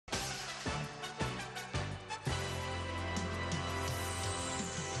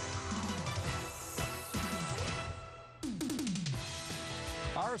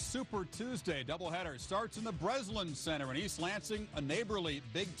Our Super Tuesday doubleheader starts in the Breslin Center in East Lansing, a neighborly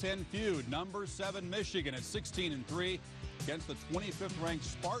Big Ten feud. Number 7 Michigan at 16-3 against the 25th ranked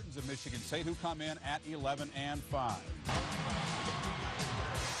Spartans of Michigan State, who come in at 11-5.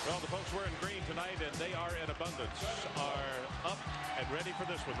 Well, the folks wearing green tonight, and they are in abundance, are up and ready for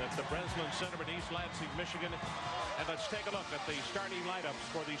this one at the Breslin Center in East Lansing, Michigan. And let's take a look at the starting lineups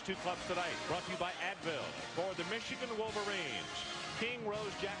for these two clubs tonight. Brought to you by Advil. For the Michigan Wolverines, King,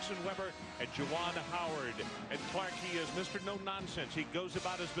 Rose, Jackson, Weber, and Juwan Howard. And Clark, he is Mr. No Nonsense. He goes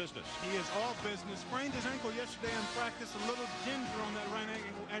about his business. He is all business. Sprained his ankle yesterday in practice. A little ginger on that right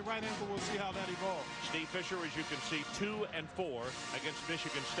ankle. We'll see how that evolves. Steve Fisher, as you can see, 2-4 against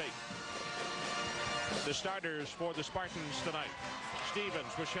Michigan State. The starters for the Spartans tonight: Stevens,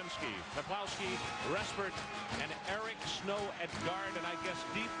 Wyshynski, Poplawski, Respert, and Eric Snow at guard. And I guess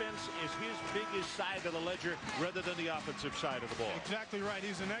defense is his biggest side of the ledger rather than the offensive side of the ball. Exactly right.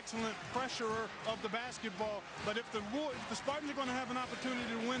 He's an excellent pressurer of the basketball. But if the Spartans are going to have an opportunity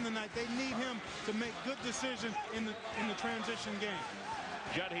to win tonight, they need him to make good decisions in the transition game.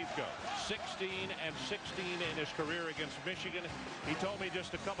 Judd Heathcote, 16-16 in his career against Michigan. He told me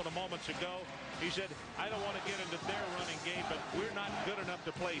just a couple of moments ago, he said, I don't want to get into their running game, but we're not good enough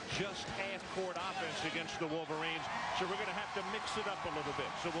to play just half-court offense against the Wolverines, so we're going to have to mix it up a little bit.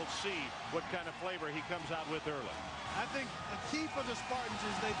 So we'll see what kind of flavor he comes out with early. I think the key for the Spartans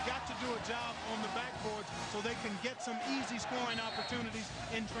is they've got to do a job on the backboards so they can get some easy scoring opportunities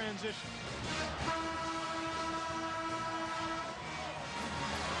in transition.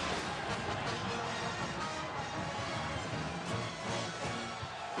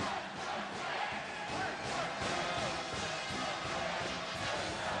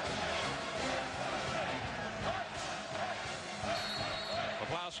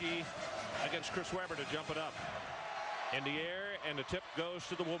 Against Chris Weber to jump it up in the air, and the tip goes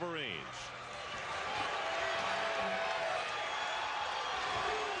to the Wolverines.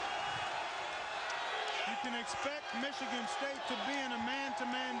 You can expect Michigan State to be in a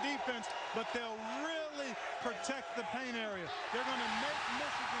man-to-man defense, but they'll really protect the paint area. They're going to make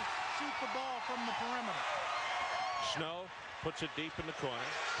Michigan shoot the ball from the perimeter. Snow puts it deep in the corner.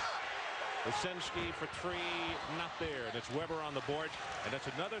 Wyshynski for 3, not there. And it's Weber on the board. And that's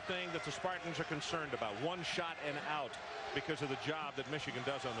another thing that the Spartans are concerned about. One shot and out because of the job that Michigan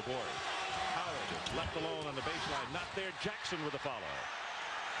does on the board. Howard left alone on the baseline. Not there. Jackson with a follow.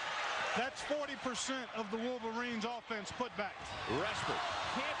 That's 40% of the Wolverines' offense put back. Respert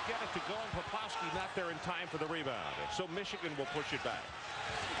can't get it to go, and Poplawski not there in time for the rebound. So Michigan will push it back.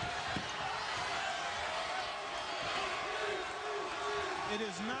 It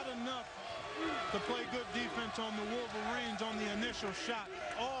is not enough to play good defense on the Wolverines on the initial shot.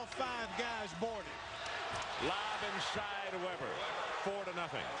 All 5 guys boarded. Lob inside Weber. 4-0.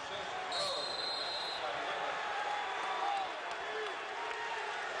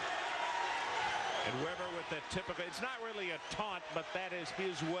 And Weber with that typical, it's not really a taunt, but that is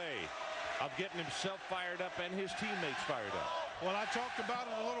his way of getting himself fired up and his teammates fired up. Well, I talked about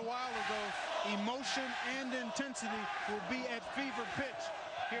it a little while ago. Emotion and intensity will be at fever pitch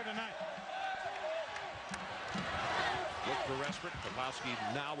here tonight. Look for Respert. Poplawski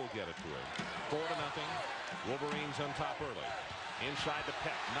now will get it to him. 4-0. Wolverines on top early. Inside the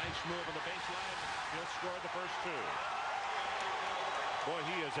Peck. Nice move on the baseline. He'll score the first 2. Boy,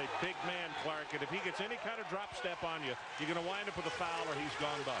 he is a big man, Clark, and if he gets any kind of drop step on you, you're going to wind up with a foul or he's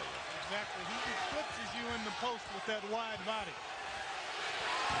gone by you. Exactly. He eclipses you in the post with that wide body.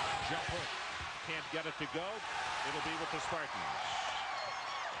 Jump hook. Can't get it to go. It'll be with the Spartans.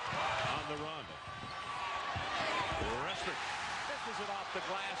 On the run. Respert misses it off the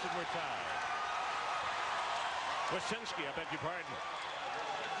glass, and we're tied. Wyshynski, I beg your pardon.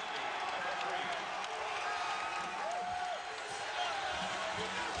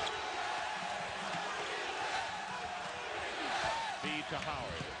 Feed to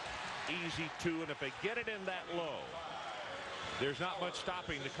Howard. Easy 2, and if they get it in that low, there's not much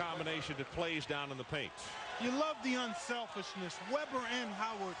stopping the combination that plays down in the paint. You love the unselfishness. Weber and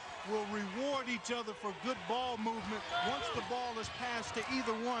Howard will reward each other for good ball movement once the ball is passed to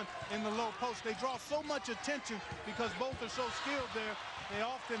either one in the low post. They draw so much attention because both are so skilled there. They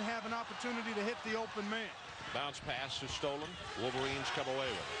often have an opportunity to hit the open man. Bounce pass is stolen. Wolverines come away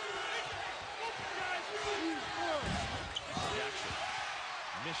with it. Jackson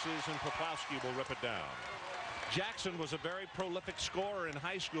misses, and Poplawski will rip it down. Jackson was a very prolific scorer in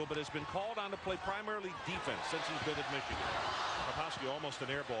high school, but has been called on to play primarily defense since he's been at Michigan. Poplawski almost an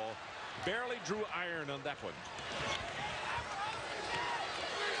air ball. Barely drew iron on that one.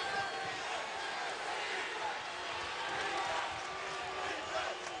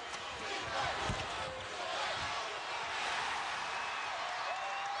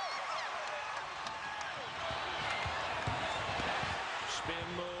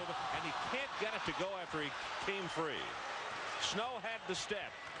 have to go after he came free. Snow had the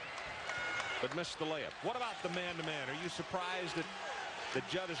step, but missed the layup. What about the man-to-man? Are you surprised that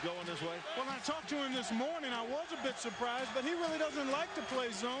Judd is going this way? Well, I talked to him this morning. I was a bit surprised, but he really doesn't like to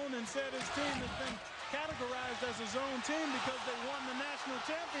play zone and said his team has been categorized as a zone team because they won the national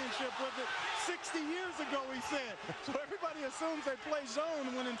championship with it 60 years ago, he said. So everybody assumes they play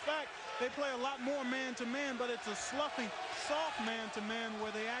zone when in fact they play a lot more man-to-man, but it's a sloppy, soft man-to-man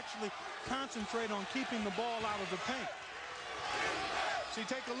where they actually concentrate on keeping the ball out of the paint. See,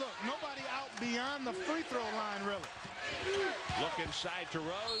 take a look. Nobody out beyond the free throw line, really. Look inside to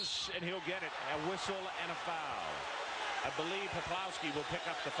Rose, and he'll get it. A whistle and a foul. I believe Poplawski will pick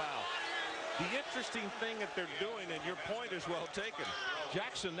up the foul. The interesting thing that they're doing, and your point is well taken,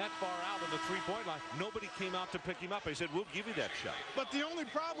 Jackson that far out on the three-point line, nobody came out to pick him up. They said, we'll give you that shot. But the only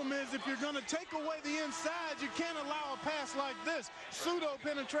problem is if you're going to take away the inside, you can't allow a pass like this. Pseudo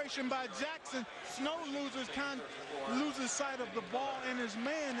penetration by Jackson. Snow loses sight of the ball and his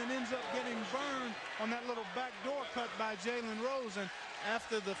man and ends up getting burned on that little backdoor cut by Jalen Rose. And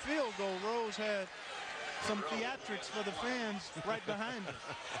after the field goal, Rose had some theatrics for the fans right behind him.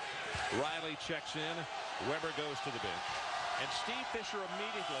 Riley checks in. Weber goes to the bench. And Steve Fisher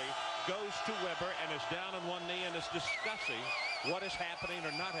immediately goes to Weber and is down on one knee and is discussing what is happening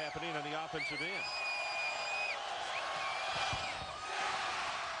or not happening on the offensive end.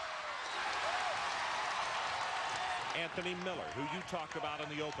 Anthony Miller, who you talked about in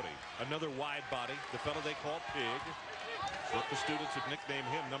the opening. Another wide body, the fellow they call Pig. What the students have nicknamed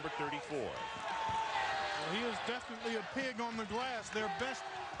him, number 34. Well, he is definitely a pig on the glass. Their best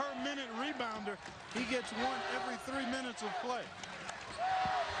per-minute rebounder. He gets one every 3 minutes of play.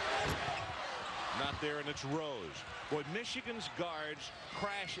 Not there, and it's Rose. Boy, Michigan's guards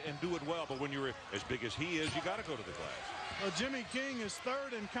crash and do it well, but when you're as big as he is, you got to go to the glass. Well, Jimmy King is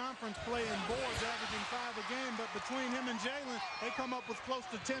third in conference play in boards, averaging 5 a game, but between him and Jalen, they come up with close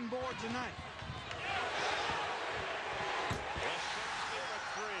to 10 boards a night.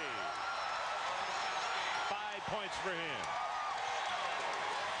 5 points for him.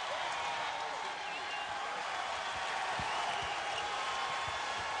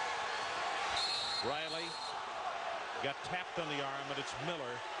 Riley got tapped on the arm, and it's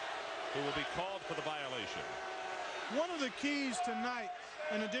Miller who will be called for the violation. One of the keys tonight,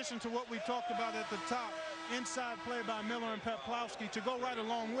 in addition to what we talked about at the top, inside play by Miller and Poplawski, to go right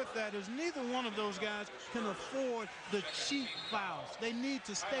along with that is neither one of those guys can afford the cheap fouls. They need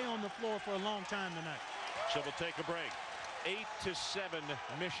to stay on the floor for a long time tonight. So we'll take a break. 8-7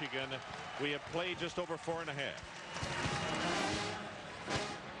 Michigan. We have played just over 4.5.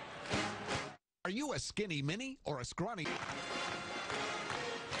 Are you a skinny mini or a scrawny?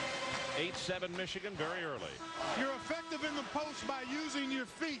 8-7 Michigan very early. You're effective in the post by using your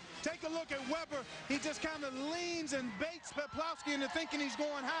feet. Take a look at Weber. He just kind of leans and baits Poplawski into thinking he's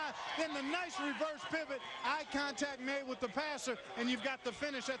going high. Then the nice reverse pivot, eye contact made with the passer, and you've got the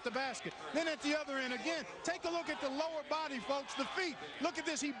finish at the basket. Then at the other end, again, take a look at the lower body, folks, the feet. Look at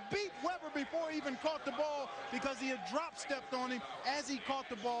this. He beat Weber before he even caught the ball because he had drop stepped on him as he caught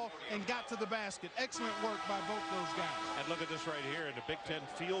the ball and got to the basket. Excellent work by both those guys. And look at this right here in the Big Ten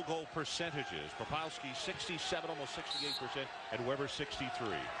field goal percentages. Poplawski 67, almost 68%, and Weber 63.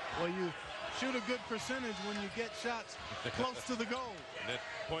 Well, you shoot a good percentage when you get shots close to the goal. And that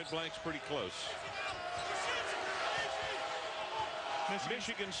point blank's pretty close.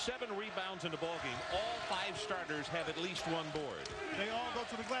 Michigan 7 rebounds in the ballgame. All 5 starters have at least 1 board. They all go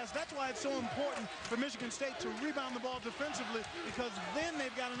to the glass. That's why it's so important for Michigan State to rebound the ball defensively, because then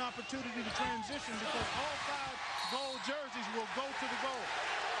they've got an opportunity to transition, because all 5 gold jerseys will go to the goal.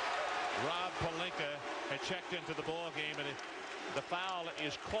 Rob Pelinka had checked into the ball game, and the foul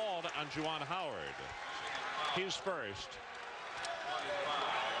is called on Juwan Howard. His first.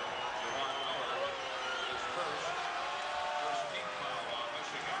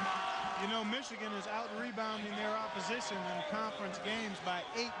 You know, Michigan is out-rebounding their opposition in conference games by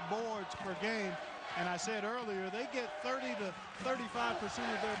 8 boards per game. And I said earlier, they get 30 to 35%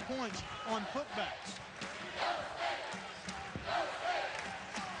 of their points on putbacks.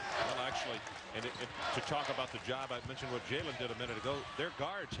 Well, actually, and to talk about the job, I mentioned what Jalen did a minute ago. Their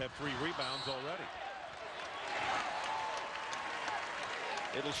guards have 3 rebounds already.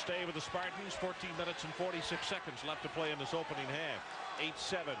 It'll stay with the Spartans. 14 minutes and 46 seconds left to play in this opening half.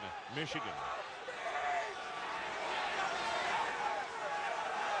 8-7 Michigan.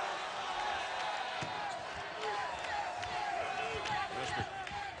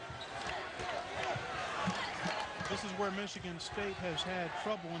 This is where Michigan State has had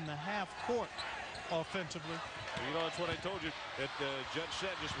trouble in the half court. offensively. You know, that's what I told you. That Judge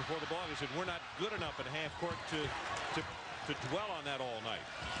said just before the ball. He said we're not good enough in half court to dwell on that all night.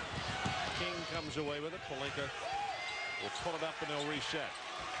 King comes away with it. Pelinka will pull it up and they'll reset.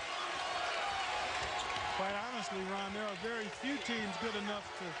 Quite honestly, Ron, there are very few teams good enough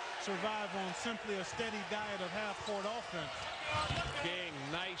to survive on simply a steady diet of half-court offense. King,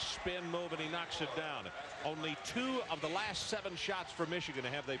 nice spin move, and he knocks it down. Only 2 of the last 7 shots for Michigan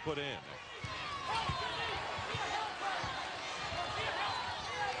have they put in.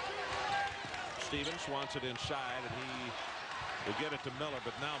 Stevens wants it inside, and he will get it to Miller,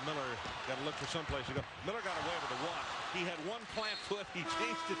 but now Miller got to look for someplace to go. Miller got away with a walk. He had one plant foot. He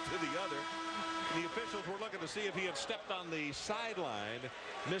changed it to the other. The officials were looking to see if he had stepped on the sideline,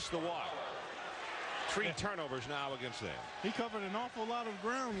 missed the walk. 3 turnovers now against them. He covered an awful lot of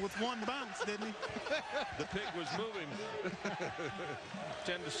ground with one bounce, didn't he? The pig was moving.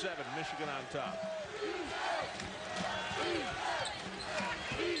 10-7, Michigan on top.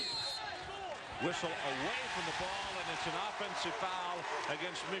 Whistle away from the ball, and it's an offensive foul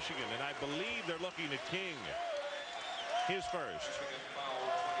against Michigan. And I believe they're looking at King. His first.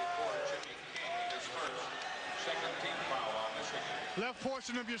 Left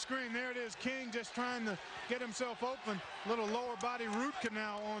portion of your screen, there it is. King just trying to get himself open. Little lower body root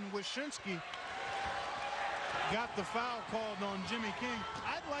canal on Wyshynski. Got the foul called on Jimmy King.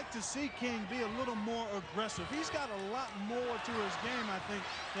 I'd like to see King be a little more aggressive. He's got a lot more to his game, I think,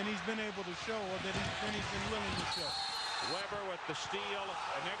 than he's been able to show, or than he's been willing to show. Weber with the steal,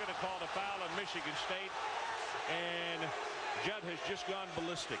 and they're going to call the foul on Michigan State. And Judd has just gone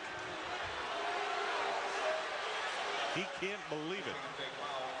ballistic. He can't believe it.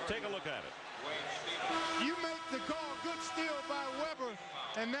 Take a look at it. You make the call. Good steal by Weber.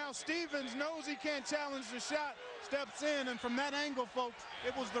 And now Stevens knows he can't challenge the shot. Steps in, and from that angle, folks,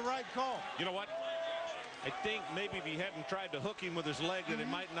 it was the right call. You know what? I think maybe if he hadn't tried to hook him with his leg, that it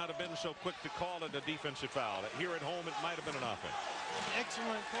might not have been so quick to call it a defensive foul. Here at home, it might have been an offense.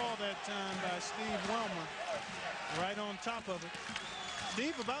 Excellent call that time by Steve Wilmer. Right on top of it.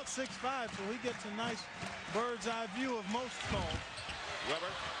 Steve about 6'5", so he gets a nice bird's eye view of most calls.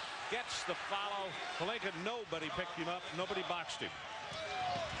 Weber gets the follow. Pelinka, nobody picked him up. Nobody boxed him.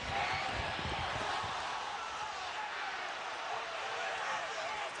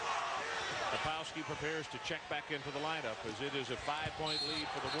 Rapowski prepares to check back into the lineup as it is a 5-point lead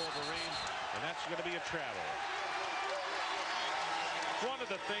for the Wolverines, and that's going to be a travel. One of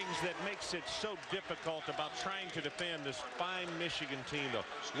the things that makes it so difficult about trying to defend this fine Michigan team,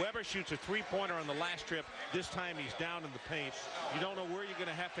 though, Weber shoots a 3-pointer on the last trip. This time he's down in the paint. You don't know where you're going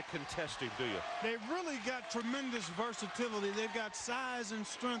to have to contest him, do you? They've really got tremendous versatility. They've got size and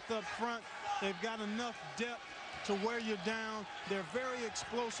strength up front. They've got enough depth to wear you down. They're very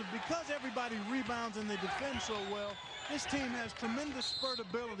explosive. Because everybody rebounds and they defend so well, this team has tremendous spurt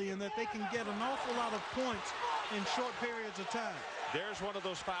ability in that they can get an awful lot of points in short periods of time. There's one of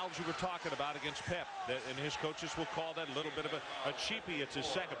those fouls you were talking about against Pep, and his coaches will call that a little bit of a cheapie. It's his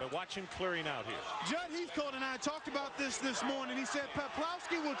second, but watch him clearing out here. Judd Heathcote and I talked about this morning. He said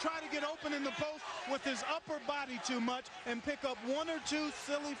Paplowski will try to get open in the post with his upper body too much and pick up 1 or 2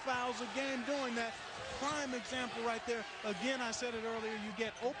 silly fouls a game doing that. Prime example right there. Again, I said it earlier, you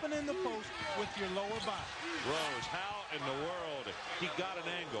get open in the post with your lower body. Rose, how in the world? He got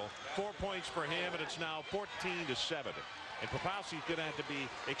an angle. 4 points for him, and it's now 14-7. And Popowski's going to have to be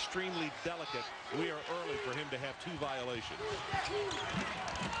extremely delicate. We are early for him to have 2 violations.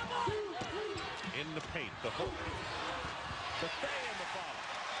 In the paint, the hook. Bethea in the follow.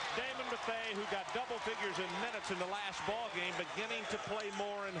 Damon Bethea, who got double figures in minutes in the last ball game, beginning to play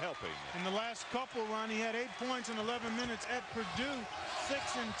more and helping. In the last couple, Ron, he had 8 points in 11 minutes at Purdue, 6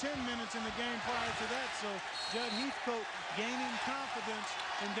 and 10 minutes in the game prior to that. So Judd Heathcote gaining confidence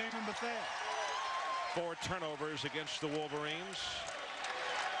in Damon Bethea. 4 turnovers against the Wolverines.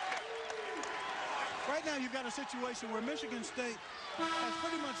 Right now you've got a situation where Michigan State has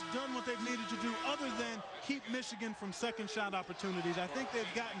pretty much done what they've needed to do other than keep Michigan from second shot opportunities. I think they've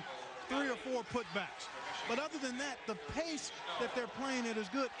gotten 3 or 4 putbacks. But other than that, the pace that they're playing it is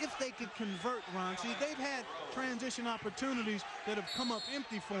good if they could convert, Ron. See, they've had transition opportunities that have come up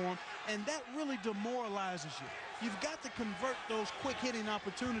empty for them, and that really demoralizes you. You've got to convert those quick-hitting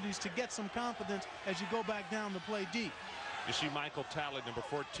opportunities to get some confidence as you go back down to play deep. You see Michael Talley, number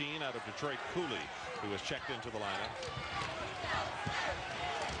 14, out of Detroit Cooley, who has checked into the lineup.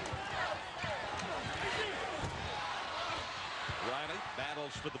 Riley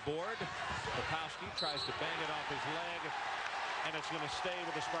battles for the board. Popowski tries to bang it off his leg, and it's going to stay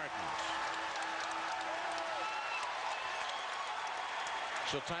with the Spartans.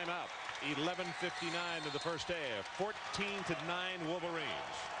 So timeout. 11:59 in the first half. 14-9 Wolverines.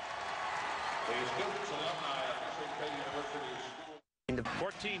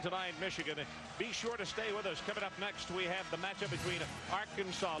 14-9 Michigan. Be sure to stay with us. Coming up next, we have the matchup between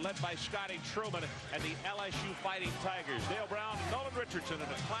Arkansas, led by Scotty Truman, and the LSU Fighting Tigers. Dale Brown, Nolan Richardson in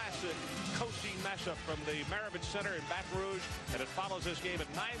a classic coaching matchup from the Maravich Center in Baton Rouge, and it follows this game at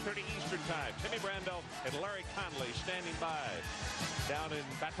 9:30 Eastern Time. Timmy Brando and Larry Conley standing by down in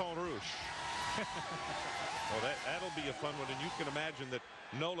Baton Rouge. Well, that'll be a fun one, and you can imagine that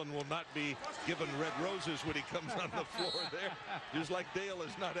Nolan will not be given red roses when he comes on the floor there. Just like Dale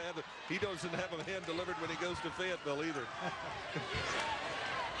is not having, he doesn't have them hand delivered when he goes to Fayetteville either.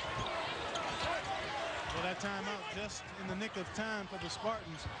 Well, that timeout just in the nick of time for the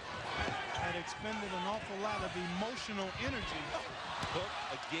Spartans had expended an awful lot of emotional energy. Hook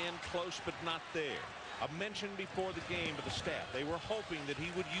again, close but not there. I mentioned before the game to the staff, they were hoping that he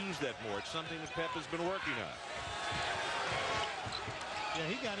would use that more. It's something that Pep has been working on. Yeah,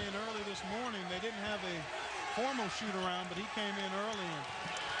 he got in early this morning. They didn't have a formal shoot around, but he came in early and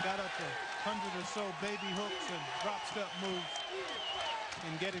got up to 100 or so baby hooks and drop step moves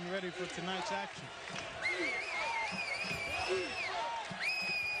and getting ready for tonight's action.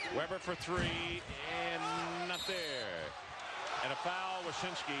 Weber for three, and not there. And a foul,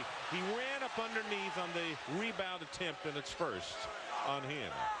 Wyszynski. He ran up underneath on the rebound attempt, and it's first on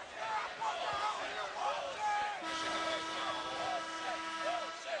him.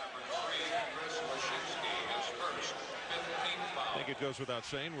 I think it goes without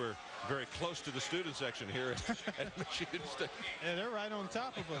saying we're very close to the student section here at Michigan State. Yeah, they're right on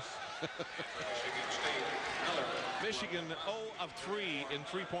top of us. Michigan 0 of 3 in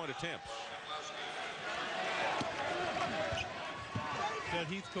three-point attempts. That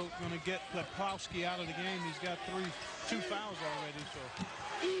Heathcote going to get Lepkowski out of the game. He's got two fouls already, so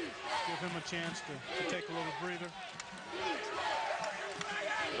give him a chance to take a little breather.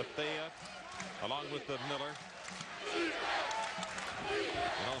 Bethea along with the Miller.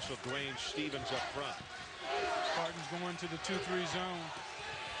 And also Dwayne Stevens up front. Spartans going to the 2-3 zone.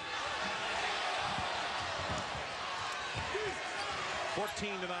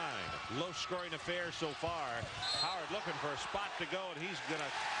 $14-9. Low scoring affair so far. Howard looking for a spot to go, and he's going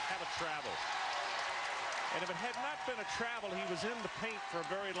to have a travel. And if it had not been a travel, he was in the paint for a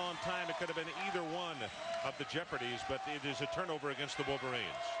very long time. It could have been either one of the jeopardies, but it is a turnover against the Wolverines.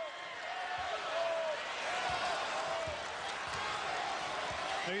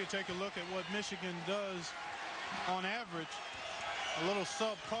 There you take a look at what Michigan does on average. A little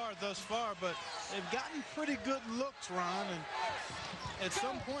subpar thus far, but they've gotten pretty good looks, Ron, and at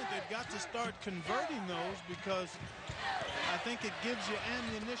some point they've got to start converting those, because I think it gives you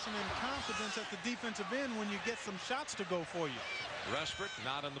ammunition and confidence at the defensive end when you get some shots to go for you. Respert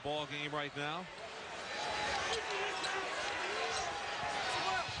not in the ball game right now.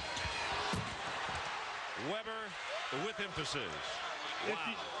 Weber with emphasis. Wow.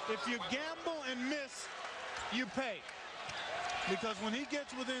 If you gamble and miss, you pay. Because when he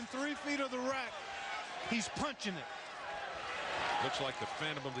gets within 3 feet of the rack, he's punching it. Looks like the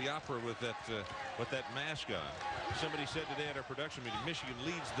Phantom of the Opera with that mask on. Somebody said today at our production meeting, Michigan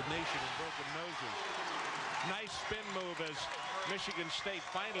leads the nation in broken noses. Nice spin move as Michigan State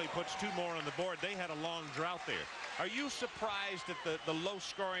finally puts 2 more on the board. They had a long drought there. Are you surprised at the low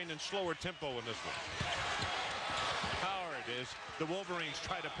scoring and slower tempo in this one? Howard is the Wolverines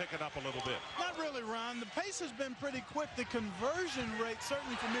try to pick it up a little bit. Not really, Ron. The pace has been pretty quick. The conversion rate,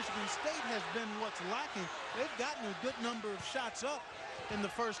 certainly for Michigan State, has been what's lacking. They've gotten a good number of shots up in the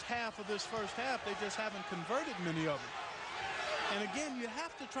first half of this first half. They just haven't converted many of them. And again, you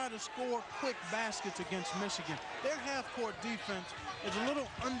have to try to score quick baskets against Michigan. Their half-court defense is a little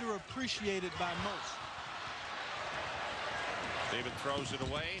underappreciated by most. David throws it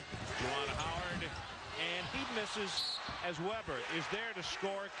away. Juwan Howard, and he misses as Weber is there to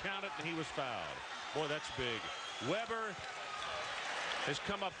score. Count it, and he was fouled. Boy, that's big. Weber has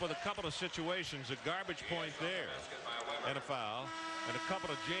come up with a couple of situations, a garbage point there, and a foul, and a couple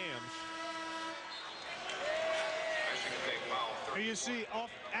of jams. Here you see,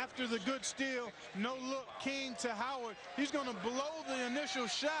 after the good steal, no look, King to Howard. He's going to blow the initial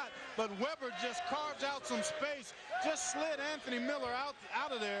shot, but Weber just carves out some space, just slid Anthony Miller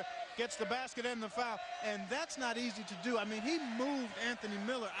out of there, gets the basket and the foul, and that's not easy to do. I mean, he moved Anthony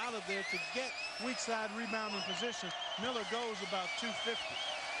Miller out of there to get weak side rebounding position. Miller goes about 250.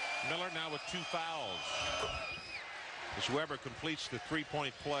 Miller now with 2 fouls. As Weber completes the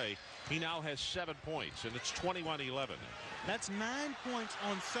 3-point play, he now has 7 points, and it's 21-11. That's 9 points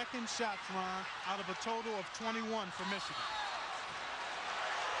on second shots, Ron, out of a total of 21 for Michigan.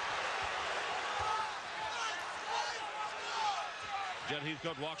 Jed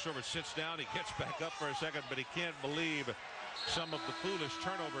Heathcote walks over, sits down. He gets back up for a second, but he can't believe some of the foolish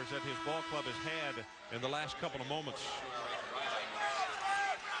turnovers that his ball club has had in the last couple of moments.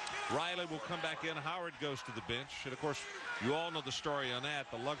 Riley will come back in. Howard goes to the bench. And, of course, you all know the story on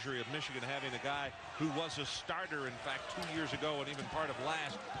that. The luxury of Michigan having a guy who was a starter, in fact, 2 years ago and even part of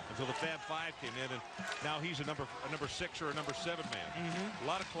last until the Fab Five came in. And now he's a number 6 or a number 7 man. A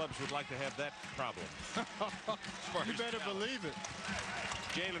lot of clubs would like to have that problem. You better believe it.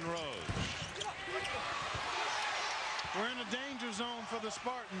 Jalen Rose. We're in a danger zone for the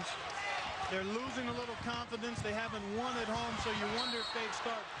Spartans. They're losing a little confidence. They haven't won at home, so you wonder if they'd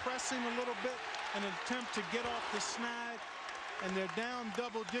start pressing a little bit in an attempt to get off the snide. And they're down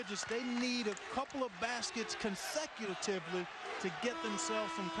double digits. They need a couple of baskets consecutively to get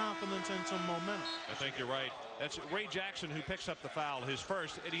themselves some confidence and some momentum. I think you're right. That's Ray Jackson who picks up the foul, his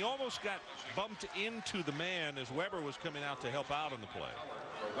first, and he almost got bumped into the man as Weber was coming out to help out on the play.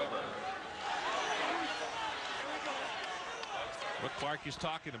 What Clark is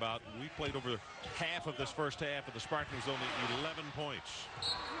talking about, we played over half of this first half, and the Spartans only 11 points.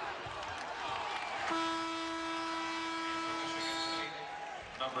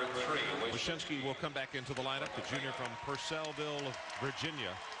 Number 3. Wyshynski will come back into the lineup, the junior from Purcellville, Virginia.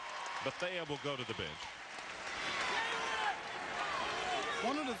 Bethea will go to the bench.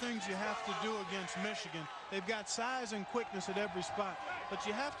 One of the things you have to do against Michigan, they've got size and quickness at every spot, but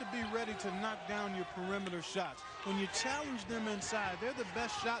you have to be ready to knock down your perimeter shots. When you challenge them inside, they're the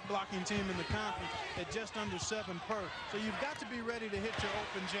best shot blocking team in the conference at just under 7 per. So you've got to be ready to hit your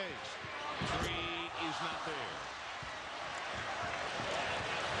open J's. Three is not there.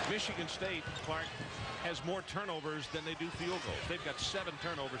 Michigan State, Clark, has more turnovers than they do field goals. They've got 7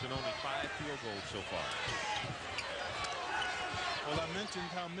 turnovers and only 5 field goals so far. Well, I mentioned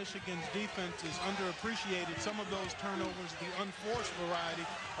how Michigan's defense is underappreciated. Some of those turnovers, the unforced variety,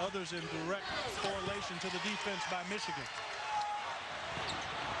 others in direct correlation to the defense by Michigan.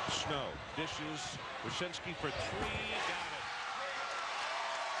 Snow dishes. Wyshynski for 3. Got it.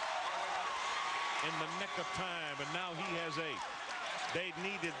 In the nick of time, and now he has 8. They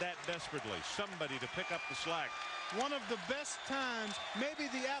needed that desperately. Somebody to pick up the slack. One of the best times,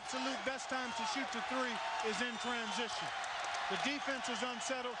 maybe the absolute best time to shoot the 3 is in transition. The defense is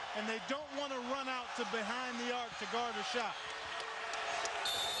unsettled, and they don't want to run out to behind the arc to guard a shot.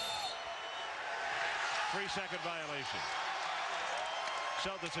 3-second violation.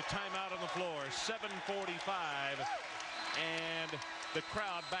 So there's a timeout on the floor. 7:45, and the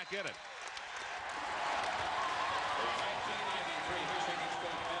crowd back in it.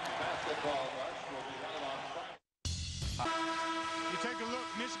 You take a look,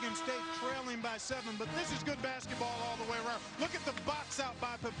 Michigan State trailing by 7, but this is good basketball all the way around. Look at the box out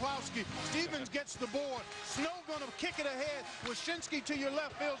by Poplawski. Stevens gets the board. Snow gonna kick it ahead. Wyshynski to your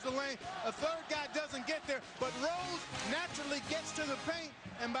left fills the lane. A third guy doesn't get there, but Rose naturally gets to the paint,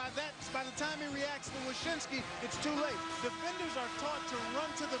 and by the time he reacts to Wyshynski, it's too late. Defenders are taught to run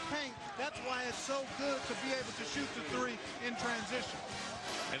to the paint. That's why it's so good to be able to shoot the 3 in transition.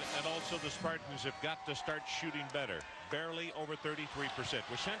 And also the Spartans have got to start shooting better. Barely over 33%.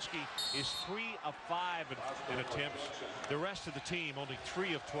 Wyshynski is 3 of 5 in attempts. The rest of the team only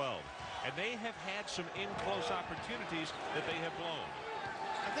 3 of 12. And they have had some in-close opportunities that they have blown.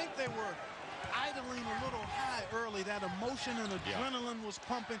 I think they were idling a little high early. That emotion and adrenaline was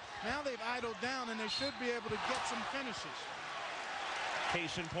pumping. Now they've idled down, and they should be able to get some finishes.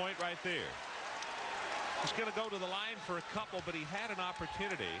 Case in point right there. He's going to go to the line for a couple, but he had an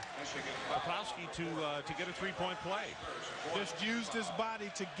opportunity, Poplawski, to get a 3-point play. Just used his body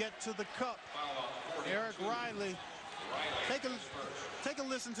to get to the cup. Eric Riley. Take a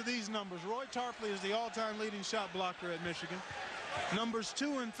listen to these numbers. Roy Tarpley is the all-time leading shot blocker at Michigan. Numbers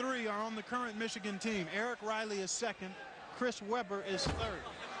 2 and 3 are on the current Michigan team. Eric Riley is 2nd. Chris Webber is 3rd.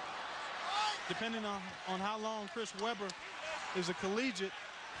 Depending on how long Chris Webber is a collegian,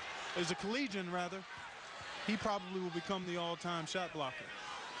 he probably will become the all-time shot blocker.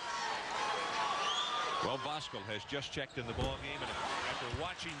 Well, Voskuhl has just checked in the ball game, and after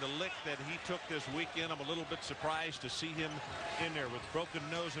watching the lick that he took this weekend, I'm a little bit surprised to see him in there with broken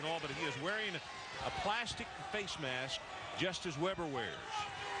nose and all, but he is wearing a plastic face mask just as Webber wears.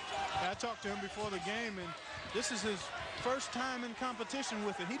 I talked to him before the game, and this is his first time in competition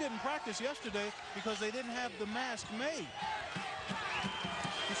with it. He didn't practice yesterday because they didn't have the mask made.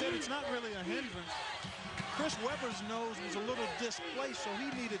 He said it's not really a hindrance. Chris Webber's nose was a little displaced, so he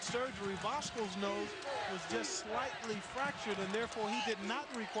needed surgery. Voskuhl's nose was just slightly fractured, and therefore he did not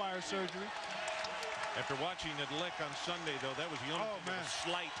require surgery. After watching it lick on Sunday, though, that was the only thing that was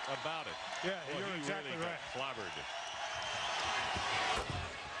slight about it. Yeah, you're exactly really right. Clobbered.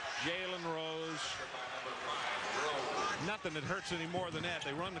 Jalen Rose. Nothing that hurts any more than that.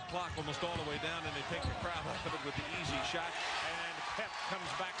 They run the clock almost all the way down, and they take the crowd off of it with the easy shot. And Pep comes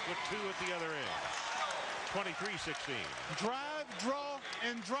back with 2 at the other end. 23-16. Drive, draw,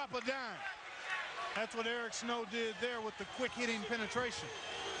 and drop a dime. That's what Eric Snow did there with the quick hitting penetration.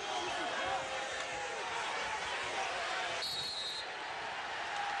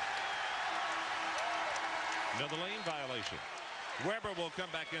 Another lane violation. Weber will come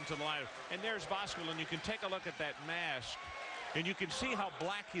back into the line. And there's Voskuhl, and you can take a look at that mask, and you can see how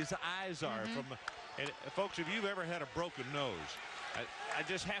black his eyes are. And folks, if you've ever had a broken nose, I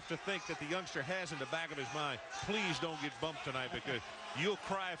just have to think that the youngster has in the back of his mind, please don't get bumped tonight because you'll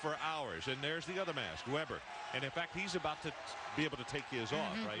cry for hours. And there's the other mask, Weber. And in fact, he's about to be able to take his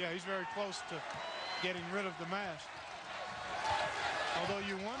off, right? Yeah, he's very close to getting rid of the mask. Although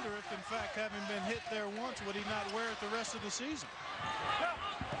you wonder if, in fact, having been hit there once, would he not wear it the rest of the season?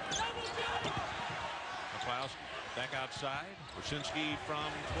 Paplowski back outside. Wyszynski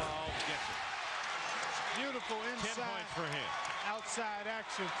from 12 gets it. Beautiful 10 inside. points for him. Outside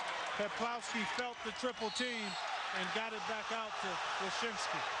action. Paplowski felt the triple team and got it back out to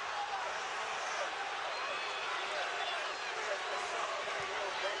Wyszynski.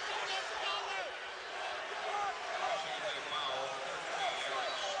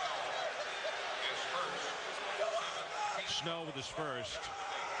 Snow with his first.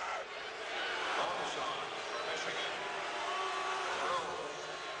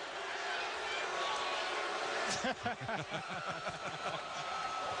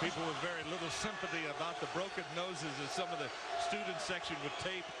 People with very little sympathy about the broken noses as some of the student section would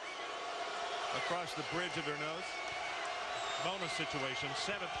tape across the bridge of their nose. Bonus situation,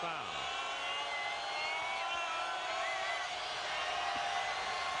 7th foul.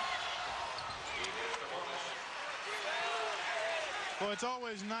 Well, it's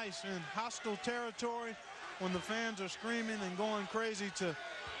always nice in hostile territory when the fans are screaming and going crazy to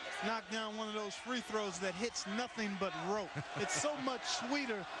knock down one of those free throws that hits nothing but rope. It's so much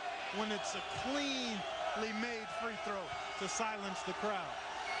sweeter when it's a cleanly made free throw to silence the crowd.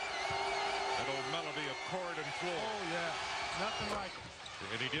 That old melody of court and floor. Oh, yeah. Nothing like it.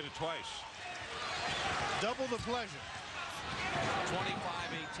 And he did it twice. Double the pleasure.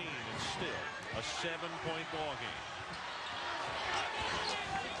 25-18. It's still a 7-point ball game.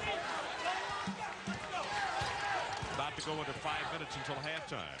 About to go into 5 minutes until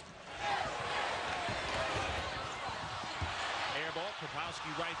halftime. Air ball,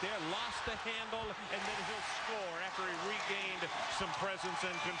 Paplowski right there, lost the handle, and then he'll score after he regained some presence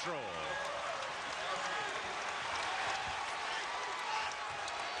and control.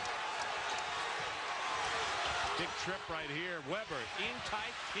 Big trip right here. Weber in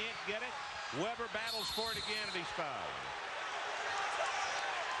tight, can't get it. Weber battles for it again, and he's fouled.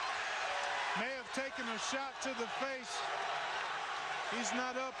 May have taken a shot to the face. He's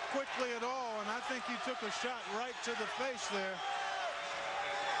not up quickly at all, and I think he took a shot right to the face there.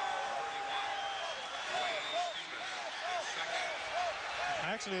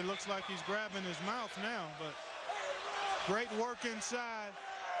 Actually, it looks like he's grabbing his mouth now, but great work inside.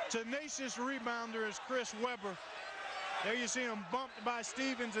 Tenacious rebounder is Chris Weber. There you see him bumped by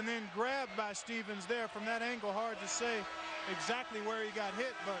Stevens and then grabbed by Stevens there. From that angle, hard to say exactly where he got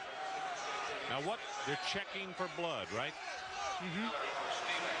hit, but now what? They're checking for blood, right?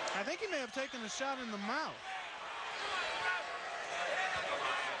 I think he may have taken a shot in the mouth.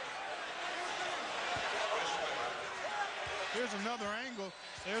 Here's another angle.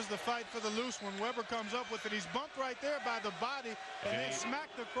 There's the fight for the loose one. Weber comes up with it. He's bumped right there by the body and then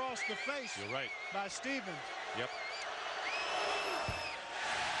smacked across the face. You're right. By Stevens. Yep.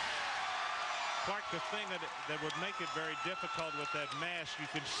 Clark, the thing that would make it very difficult with that mask, you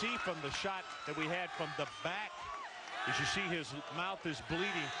can see from the shot that we had from the back, as you see his mouth is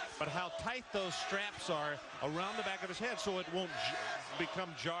bleeding, but how tight those straps are around the back of his head so it won't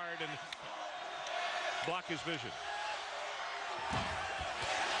become jarred and block his vision.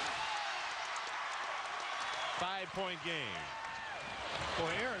 5-point game.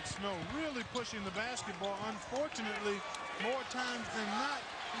 Boy, Eric Snow really pushing the basketball. Unfortunately, more times than not,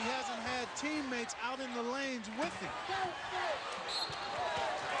 he hasn't had teammates out in the lanes with him.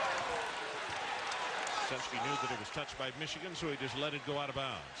 Wyszynski knew that it was touched by Michigan, so he just let it go out of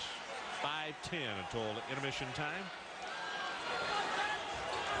bounds. 5:10 until intermission time.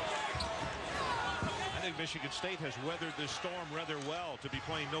 I think Michigan State has weathered this storm rather well to be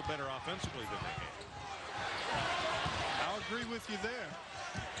playing no better offensively than they have. I'll agree with you there.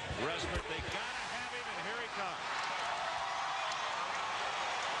 Resnick, they gotta have him, and here he comes.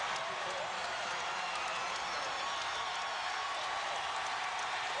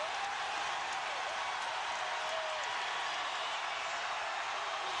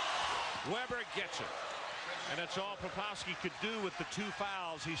 Weber gets it. And that's all Poplawski could do with the 2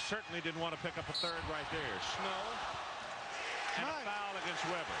 fouls. He certainly didn't want to pick up a third right there. Snow and a foul against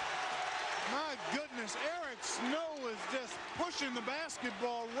Weber. My goodness, Eric Snow is just pushing the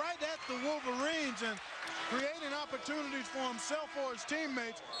basketball right at the Wolverines and creating opportunities for himself or his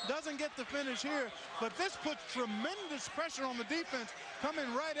teammates. Doesn't get the finish here, but this puts tremendous pressure on the defense coming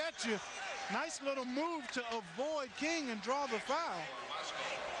right at you. Nice little move to avoid King and draw the foul.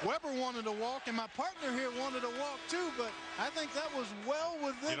 Weber wanted to walk, and my partner here wanted to walk too, but I think that was well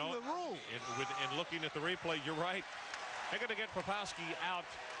within the rule. In looking at the replay, you're right. They're going to get Poplawski out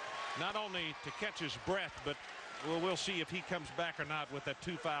not only to catch his breath, but we'll see if he comes back or not with that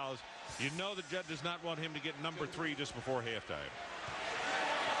 2 fouls. You know the judge does not want him to get number 3 just before halftime.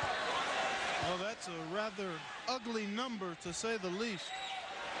 Well, that's a rather ugly number, to say the least.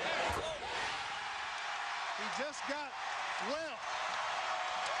 He just got, well,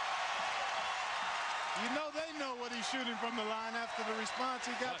 you know they know what he's shooting from the line after the response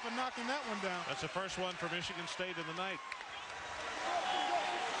he got for knocking that one down. That's the first one for Michigan State in the night.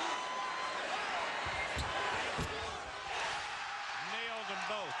 Nailed them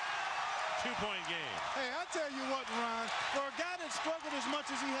both. 2-point game. Hey, I tell you what, Ron, for a guy that struggled as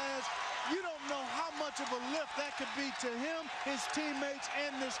much as he has, you don't know how much of a lift that could be to him, his teammates,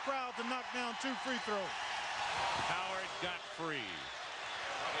 and this crowd to knock down 2 free throws. Howard got free.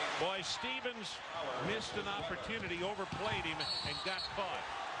 Boy, Stevens missed an opportunity, overplayed him, and got caught.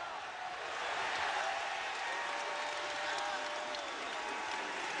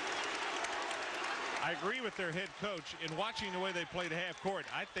 I agree with their head coach. In watching the way they played half court,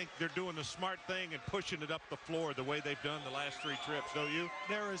 I think they're doing the smart thing and pushing it up the floor the way they've done the last 3 trips, don't you?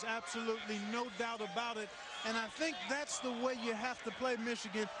 There is absolutely no doubt about it. And I think that's the way you have to play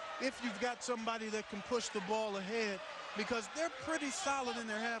Michigan if you've got somebody that can push the ball ahead, because they're pretty solid in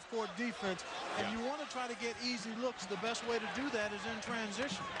their half-court defense. And you want to try to get easy looks. The best way to do that is in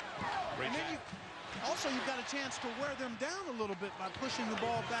transition. And then you've got a chance to wear them down a little bit by pushing the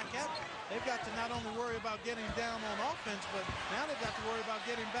ball back at them. They've got to not only worry about getting down on offense, but now they've got to worry about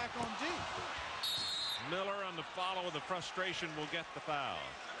getting back on D. Miller on the follow of the frustration will get the foul.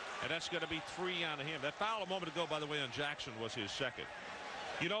 And that's going to be 3 on him. That foul a moment ago, by the way, on Jackson was his second.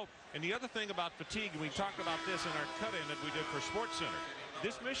 You know, and the other thing about fatigue, and we talked about this in our cut-in that we did for SportsCenter.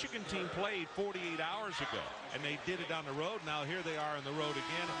 This Michigan team played 48 hours ago, and they did it on the road. Now here they are on the road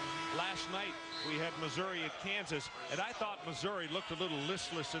again. Last night we had Missouri at Kansas, and I thought Missouri looked a little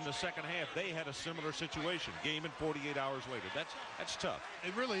listless in the second half. They had a similar situation. Game in 48 hours later. That's tough.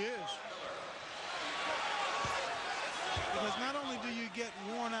 It really is. Because not only do you get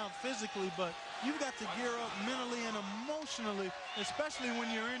worn out physically, but you've got to gear up mentally and emotionally, especially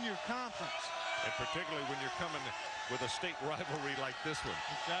when you're in your conference. And particularly when you're coming with a state rivalry like this one.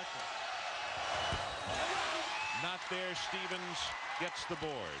 Exactly. Not there. Stevens gets the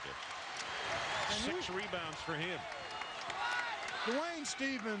board. 6 rebounds for him. Dwayne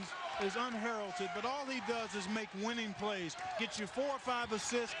Stevens is unheralded, but all he does is make winning plays. Get you 4 or 5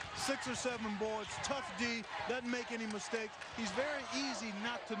 assists, 6 or 7 boards, tough D, doesn't make any mistakes. He's very easy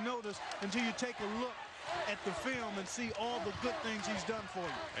not to notice until you take a look at the film and see all the good things he's done for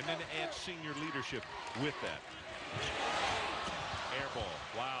you. And then add senior leadership with that. Air ball.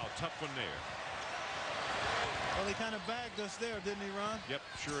 Wow, tough one there. Well, he kind of bagged us there, didn't he, Ron? Yep,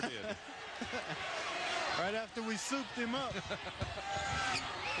 sure did. Right after we souped him up.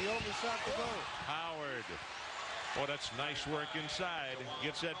 He overshot the goal. Howard. Well, that's nice work inside.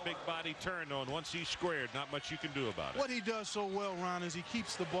 Gets that big body turned on. Once he's squared, not much you can do about it. What he does so well, Ron, is he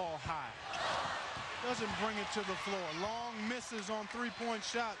keeps the ball high. Doesn't bring it to the floor. Long misses on 3-point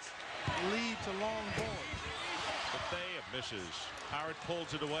shots lead to long boards. Bethea misses. Howard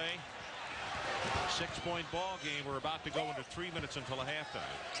pulls it away. 6-point ball game. We're about to go into 3 minutes until a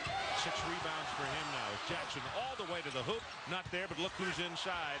halftime. 6 rebounds for him now. Jackson all the way to the hoop. Not there, but look who's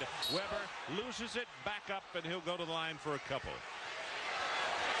inside. Weber loses it, back up, and he'll go to the line for a couple.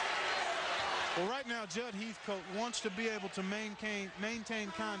 Well, right now, Judd Heathcote wants to be able to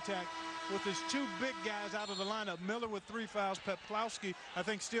maintain contact with his 2 big guys out of the lineup. Miller with 3 fouls. Poplawski, I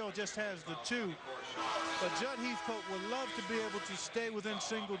think, still just has the 2. But Judd Heathcote would love to be able to stay within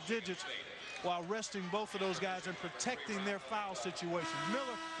single digits while resting both of those guys and protecting their foul situation.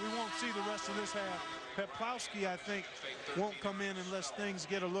 Miller, we won't see the rest of this half. Poplawski, I think, won't come in unless things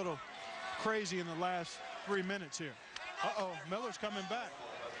get a little crazy in the last 3 minutes here. Uh-oh, Miller's coming back.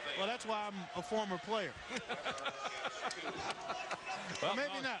 Well, that's why I'm a former player. Well,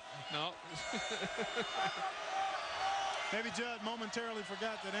 maybe not. No. Maybe Judd momentarily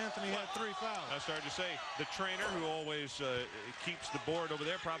forgot that Anthony had 3 fouls. I started to say, the trainer who always keeps the board over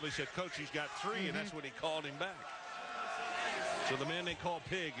there probably said, Coach, he's got 3, and that's when he called him back. So the man they call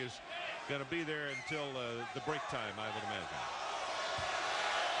Pig is going to be there until the break time, I would imagine.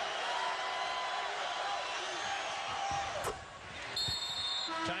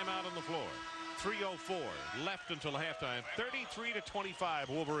 Timeout on the floor. 3:04 left until halftime. 33-25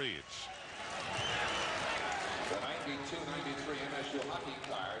 Wolverines. The 92-93 MSU hockey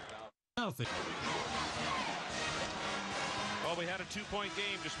card. Nothing. Well, we had a 2-point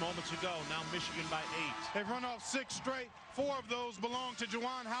game just moments ago. Now Michigan by 8. They've run off 6 straight. 4 of those belong to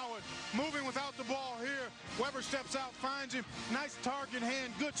Juwan Howard. Moving without the ball here. Weber steps out, finds him. Nice target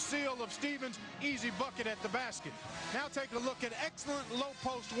hand. Good seal of Stevens. Easy bucket at the basket. Now take a look at excellent low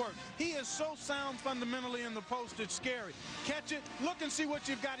post work. He is so sound fundamentally in the post, it's scary. Catch it. Look and see what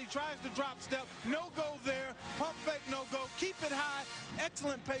you've got. He tries to drop step. No go there. Pump fake, no go. Keep it high.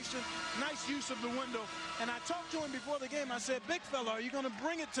 Excellent patience. Nice use of the window. And I talked to him before the game. I said, big fella, are you going to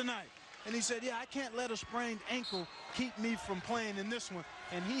bring it tonight? And he said, yeah, I can't let a sprained ankle keep me from playing in this one.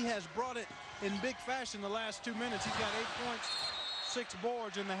 And he has brought it in big fashion the last 2 minutes. He's got 8 points, 6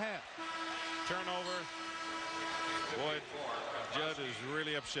 boards in the half. Turnover. Boy, Judd is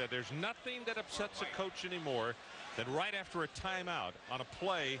really upset. There's nothing that upsets a coach anymore than right after a timeout on a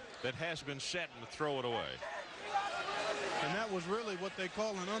play that has been set and to throw it away. And that was really what they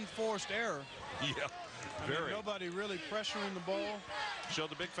call an unforced error. Yeah, very. Nobody really pressuring the ball. So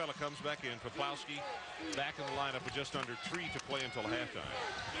the big fella comes back in. Poplawski back in the lineup with just under 3 to play until halftime.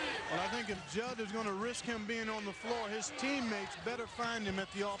 Well, I think if Judd is going to risk him being on the floor, his teammates better find him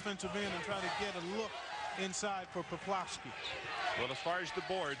at the offensive end and try to get a look inside for Poplawski. Well, as far as the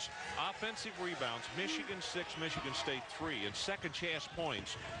boards, offensive rebounds, Michigan 6, Michigan State 3. And second chance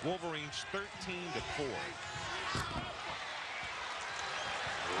points, Wolverines 13-4.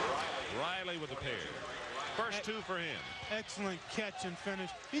 Riley with a pair. First 2 for him. Excellent catch and finish.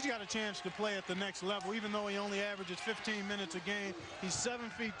 He's got a chance to play at the next level, even though he only averages 15 minutes a game. He's 7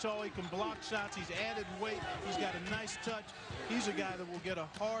 feet tall. He can block shots. He's added weight. He's got a nice touch. He's a guy that will get a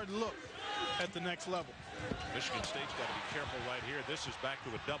hard look at the next level. Michigan State's got to be careful right here. This is back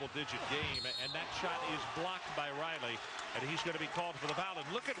to a double-digit game, and that shot is blocked by Riley, and he's going to be called for the foul. And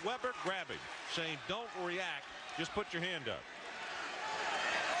look at Weber grabbing, saying, don't react, just put your hand up.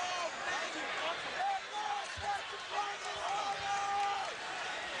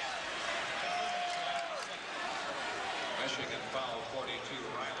 Michigan foul 42,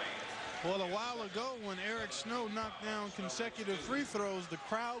 Riley. Well, a while ago when Eric Snow knocked down consecutive free throws, the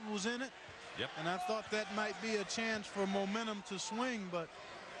crowd was in it. Yep. And I thought that might be a chance for momentum to swing, but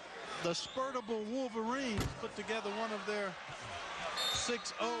the spurtable Wolverines put together one of their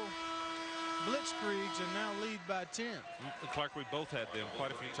 6-0 blitzkriegs and now lead by 10. Clark, we both had them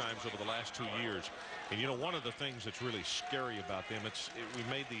quite a few times over the last 2 years. And, you know, one of the things that's really scary about them, we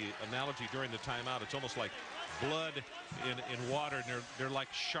made the analogy during the timeout, it's almost like blood in water, and they're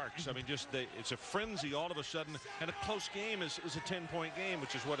like sharks. I mean, it's a frenzy all of a sudden, and a close game is a 10-point game,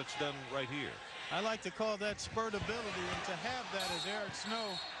 which is what it's done right here. I like to call that spurtability, and to have that as Eric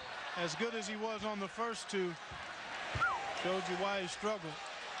Snow, as good as he was on the first 2, shows you why he struggled.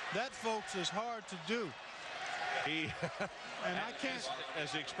 That, folks, is hard to do. And I can't,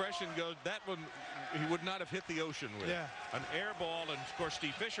 as the expression goes, that one he would not have hit the ocean with. Yeah. An air ball, and of course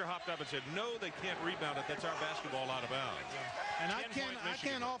Steve Fisher hopped up and said, no, they can't rebound it. That's our basketball out of bounds. And I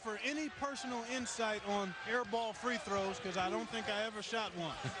can't offer any personal insight on air ball free throws because I don't think I ever shot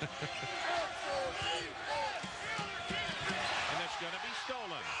one. And that's going to be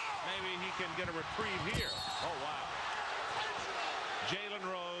stolen. Maybe he can get a reprieve here. Oh, wow. Jalen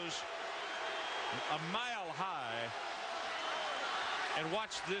Rose, a mile high, and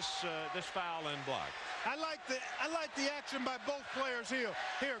watch this foul and block. I like the action by both players here.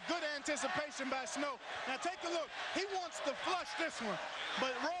 Good anticipation by Snow. Now take a look. He wants to flush this one,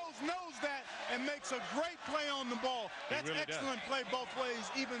 but Rose knows that and makes a great play on the ball. That's really excellent play both ways,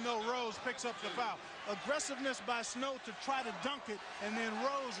 even though Rose picks up the foul. Aggressiveness by Snow to try to dunk it, and then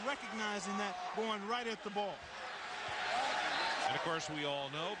Rose recognizing that, going right at the ball. And of course we all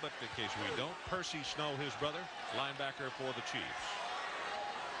know, but in case we don't, Percy Snow, his brother, linebacker for the Chiefs.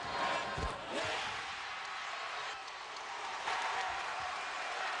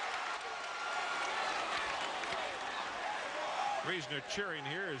 Reason they're cheering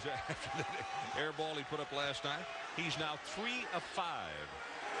here is after the air ball he put up last night. He's now 3 of 5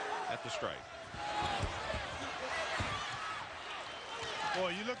 at the strike.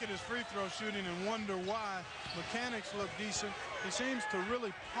 Boy, you look at his free throw shooting and wonder why. Mechanics look decent. He seems to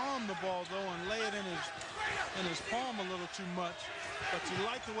really palm the ball, though, and lay it in his palm a little too much. But you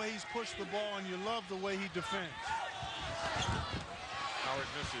like the way he's pushed the ball, and you love the way he defends.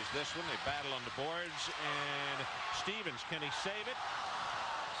 Howard misses this one. They battle on the boards, and Stevens, can he save it?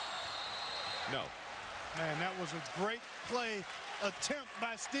 No. Man, that was a great play attempt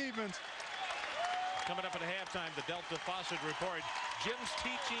by Stevens. Coming up at halftime, the Delta Faucet report. Jim's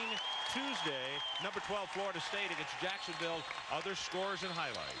teaching Tuesday. Number 12, Florida State against Jacksonville. Other scores and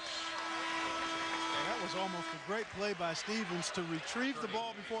highlights. That was almost a great play by Stevens to retrieve the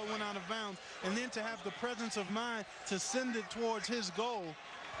ball before it went out of bounds, and then to have the presence of mind to send it towards his goal.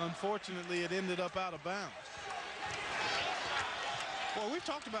 Unfortunately, it ended up out of bounds. Well, we've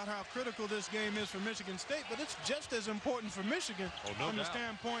talked about how critical this game is for Michigan State, but it's just as important for Michigan from the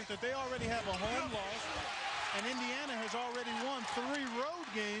standpoint that they already have a home loss, and Indiana has already won 3 road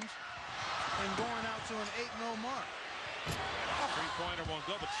games and going out to an 8-0 mark. Three-pointer won't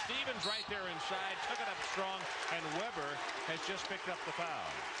go, but Stevens right there inside, took it up strong, and Weber has just picked up the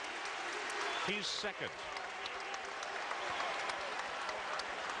foul. He's second.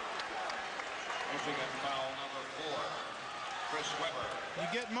 Michigan foul number 4. Chris Weber. You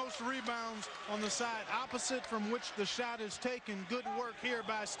get most rebounds on the side opposite from which the shot is taken. Good work here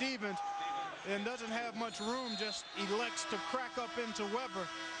by Stevens, and doesn't have much room, just elects to crack up into Weber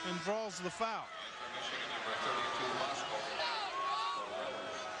and draws the foul. Michigan number 32, Moscow.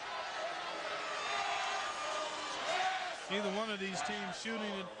 Neither one of these teams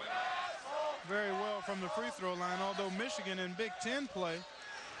shooting it very well from the free throw line, although Michigan in Big Ten play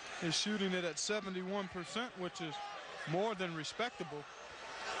is shooting it at 71%, which is more than respectable.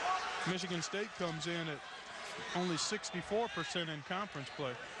 Michigan State comes in at only 64% in conference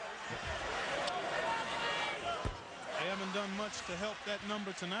play. They haven't done much to help that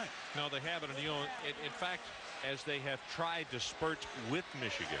number tonight. No, they haven't. And, you know, in fact, as they have tried to spurt with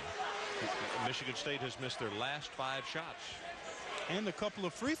Michigan, Michigan State has missed their last 5 shots. And a couple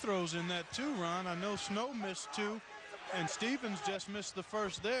of free throws in that too, Ron. I know Snow missed 2, and Stevens just missed the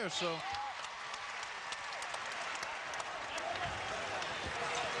first there, so.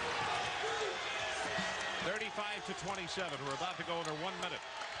 (35-27). We're about to go under 1 minute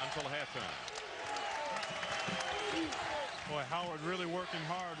until halftime. Boy, Howard really working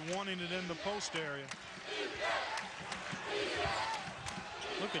hard, wanting it in the post area.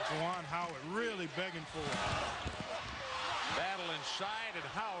 Look at Juwan Howard really begging for it. Battle inside, and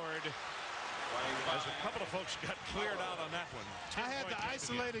Howard, as a couple of folks got cleared out on that one. I had the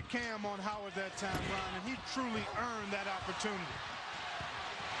isolated cam on Howard that time, Ron, and he truly earned that opportunity.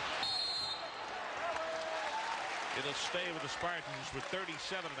 It'll stay with the Spartans with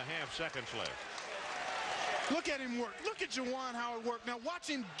 37.5 seconds left. Look at him work. Look at Juwan Howard work. Now watch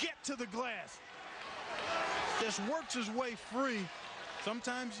him get to the glass. Just works his way free.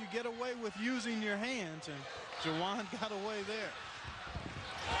 Sometimes you get away with using your hands, and Juwan got away there.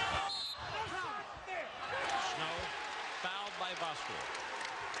 Snow fouled by Bosco.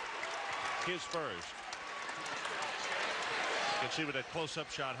 His first. You can see with that close-up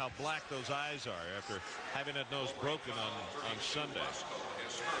shot how black those eyes are after having that nose broken on Sunday.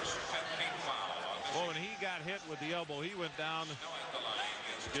 His first 15th foul. Well, when he got hit with the elbow, he went down.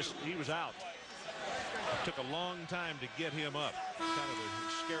 He was out. It took a long time to get him up. Kind of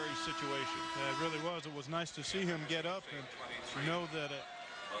a scary situation. Yeah, it really was. It was nice to see him get up and know that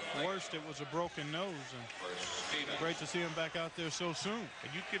at worst it was a broken nose. And great to see him back out there so soon.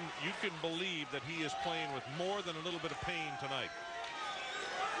 And you can believe that he is playing with more than a little bit of pain tonight.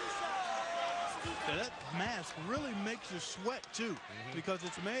 Yeah, that mask really makes you sweat too, because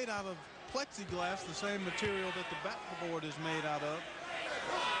it's made out of plexiglass, the same material that the backboard is made out of.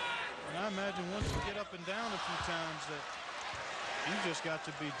 And I imagine once you get up and down a few times that you just got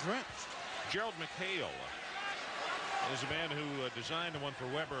to be drenched. Gerald McHale is a man who designed the one for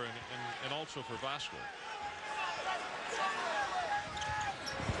Weber and also for Vasco.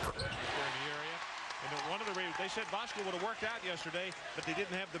 In the area. And one of the reasons they said Vasco would have worked out yesterday, but they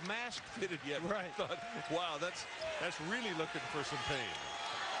didn't have the mask fitted yet. Right. I thought, wow, that's really looking for some pain.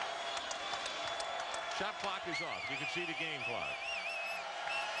 Shot clock is off. You can see the game clock.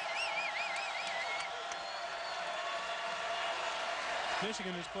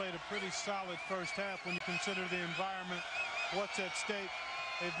 Michigan has played a pretty solid first half when you consider the environment, what's at stake.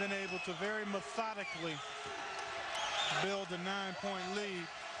 They've been able to very methodically build a 9-point lead.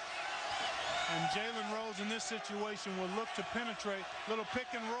 And Jalen Rose in this situation will look to penetrate. Little pick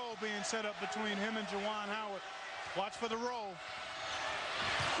and roll being set up between him and Juwan Howard. Watch for the roll.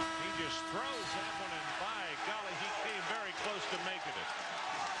 He just throws that one, and by golly, he came very close to making it.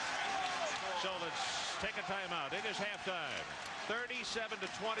 So let's take a timeout. It is halftime.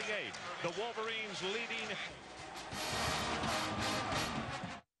 37-28. The Wolverines leading.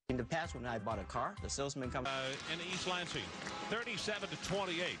 In the past, when I bought a car, the salesman comes In East Lansing,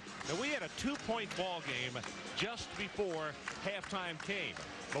 37-28. Now, we had a 2-point ball game just before halftime came.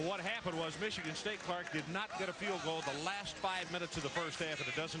 But what happened was Michigan State, Clark, did not get a field goal the last 5 minutes of the first half, and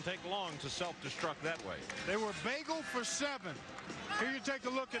it doesn't take long to self-destruct that way. They were bagel for 7. Here you take a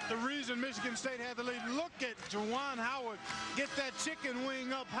look at the reason Michigan State had the lead. Look at Juwan Howard get that chicken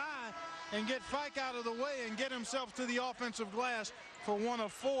wing up high and get Fike out of the way and get himself to the offensive glass for one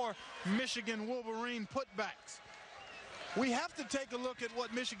of 4 Michigan Wolverine putbacks. We have to take a look at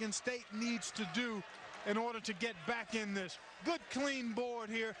what Michigan State needs to do in order to get back in this. Good clean board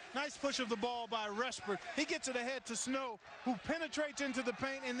here. Nice push of the ball by Respert. He gets it ahead to Snow, who penetrates into the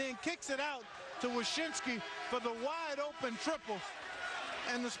paint and then kicks it out to Wyshynski for the wide open triple.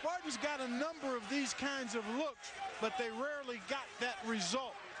 And the Spartans got a number of these kinds of looks, but they rarely got that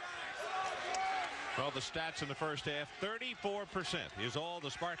result. Well, the stats in the first half, 34% is all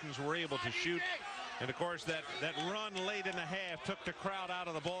the Spartans were able to shoot. And, of course, that run late in the half took the crowd out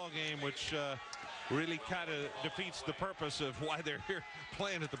of the ball game, which really kind of defeats the purpose of why they're here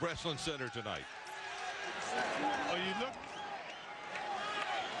playing at the Breslin Center tonight. Well, you look.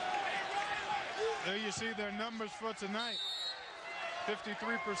 There you see their numbers for tonight.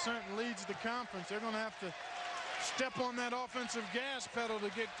 53% leads the conference. They're going to have to step on that offensive gas pedal to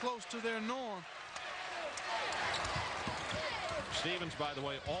get close to their norm. Stevens, by the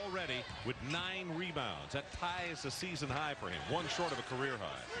way, already with 9 rebounds. That ties the season high for him. One short of a career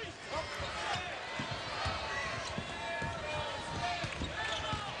high.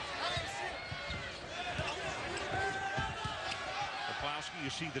 Poplawski, you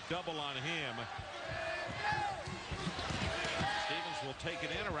see the double on him. Stevens will take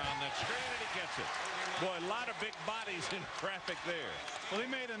it in around that screen, and he gets it. Boy, a lot of big bodies in traffic there. Well, he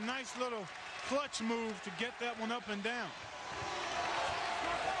made a nice little clutch move to get that one up and down.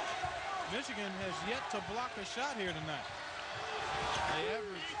 Michigan has yet to block a shot here tonight. They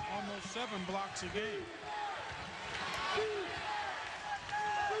average almost 7 blocks a game.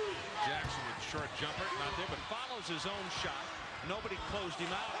 Jackson with short jumper, not there, but follows his own shot. Nobody closed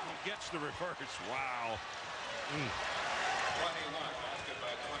him out, and he gets the reverse. Wow. 21, basket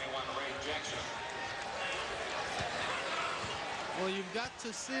by 21, Ray Jackson. Well, you've got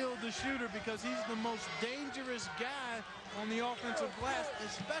to seal the shooter because he's the most dangerous guy on the offensive glass,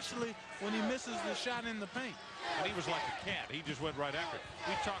 especially when he misses the shot in the paint. And he was like a cat. He just went right after it.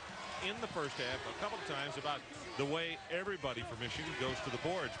 We talked in the first half a couple of times about the way everybody from Michigan goes to the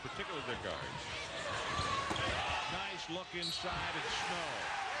boards, particularly their guards. Nice look inside, and Snow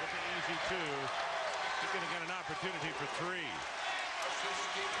with an easy 2. He's going to get an opportunity for 3.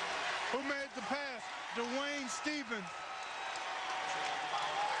 Who made the pass? Dwayne Stevens.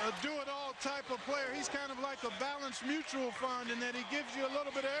 A do-it-all type of player. He's kind of like a balanced mutual fund in that he gives you a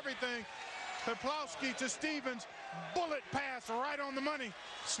little bit of everything. Poplawski to Stevens. Bullet pass right on the money.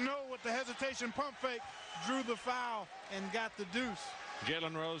 Snow with the hesitation pump fake. Drew the foul and got the deuce.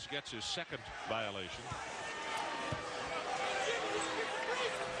 Jalen Rose gets his second violation.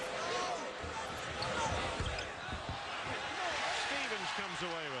 Stevens comes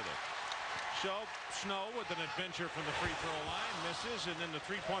away with it. So Snow with an adventure from the free throw line, misses, and then the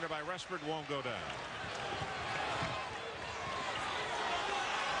three-pointer by Respert won't go down.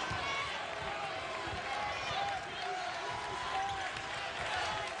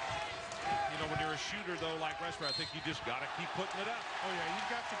 You know, when you're a shooter, though, like Respert, I think you just got to keep putting it up. Oh, yeah, you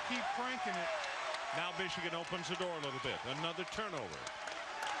got to keep cranking it. Now Michigan opens the door a little bit. Another turnover.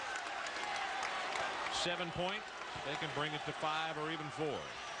 7-point. They can bring it to 5 or even 4.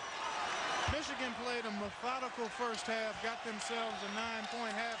 Michigan played a methodical first half, got themselves a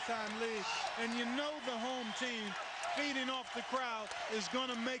 9-point halftime lead, and you know the home team feeding off the crowd is going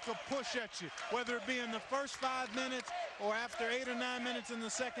to make a push at you, whether it be in the first 5 minutes or after 8 or 9 minutes in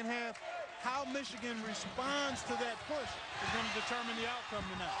the second half. How Michigan responds to that push is going to determine the outcome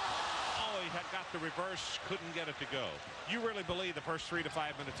tonight. Oh, he had got the reverse, couldn't get it to go. You really believe the first 3 to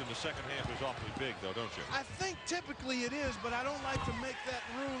 5 minutes in the second half is awfully big, though, don't you? I think typically it is, but I don't like to make that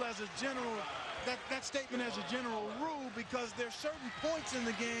rule as a general, that statement as a general rule, because there's certain points in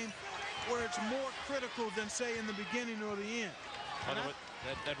the game where it's more critical than, say, in the beginning or the end. By the way,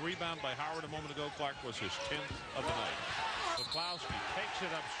 that rebound by Howard a moment ago, Clark, was his 10th of the night. Poplawski takes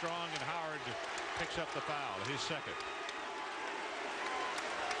it up strong, and Howard picks up the foul, his second.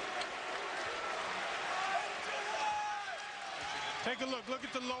 Take a look. Look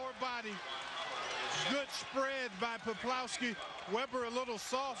at the lower body. Good spread by Peplowski. Weber a little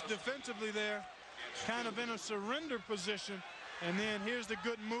soft defensively there, kind of in a surrender position. And then here's the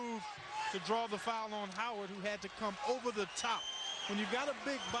good move to draw the foul on Howard, who had to come over the top. When you've got a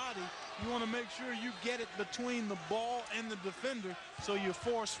big body, you want to make sure you get it between the ball and the defender so you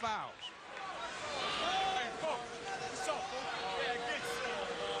force fouls.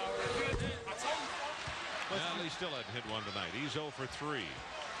 Well, he still hadn't hit one tonight. He's 0 for 3.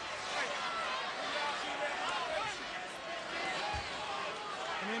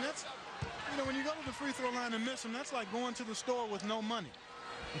 I mean, that's, you know, when you go to the free throw line and miss them, that's like going to the store with no money.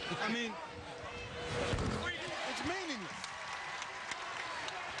 I mean, it's meaningless.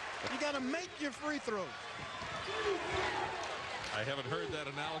 You got to make your free throws. I haven't heard that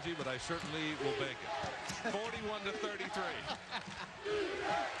analogy, but I certainly will make it. 41 to 33.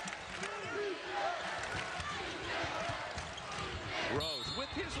 Rose with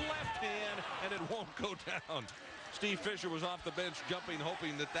his left hand, and it won't go down. Steve Fisher was off the bench jumping,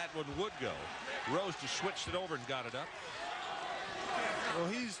 hoping that that one would go. Rose just switched it over and got it up. Well,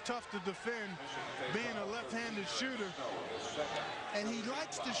 he's tough to defend, being a left-handed shooter, and he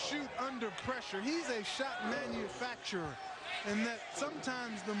likes to shoot under pressure. He's a shot manufacturer, and that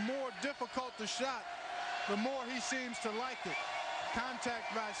sometimes the more difficult the shot, the more he seems to like it.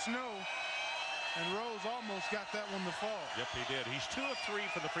 Contact by Snow, and Rose almost got that one to fall. Yep, he did. He's 2 of 3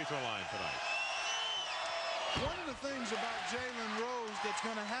 for the free throw line tonight. One of the things about Jalen Rose that's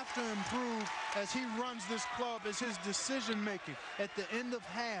going to have to improve as he runs this club is his decision-making at the end of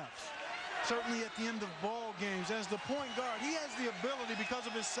halves, certainly at the end of ball games. As the point guard, he has the ability, because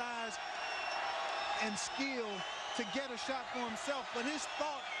of his size and skill, to get a shot for himself, but his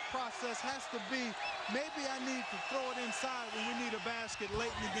thought process has to be, maybe I need to throw it inside when we need a basket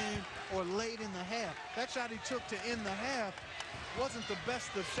late in the game or late in the half. That shot he took to end the half wasn't the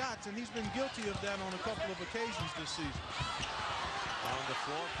best of shots, and he's been guilty of that on a couple of occasions this season. On the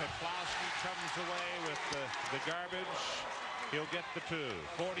floor, Peplowski comes away with the garbage. He'll get the 2.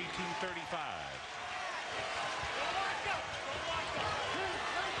 42-35.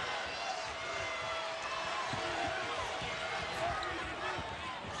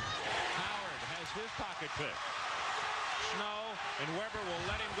 Howard has his pocket pick. Snow and Weber will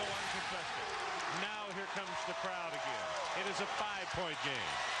let him go uncontested. Now here comes the crowd again. It is a 5-point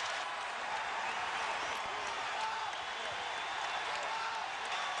game.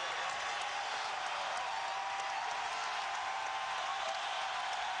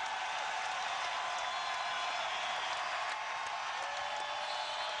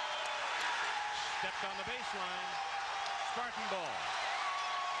 Stepped on the baseline. Spartan ball.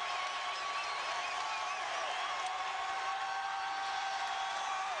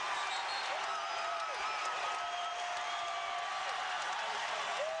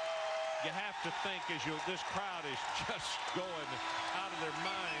 You have to think, as this crowd is just going out of their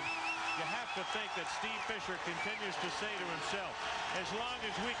mind, you have to think that Steve Fisher continues to say to himself, as long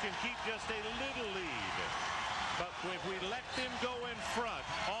as we can keep just a little lead, but if we let them go in front,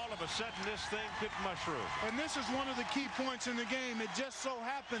 all of a sudden this thing could mushroom. And this is one of the key points in the game. It just so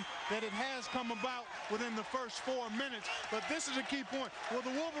happened that it has come about within the first 4 minutes. But this is a key point. Will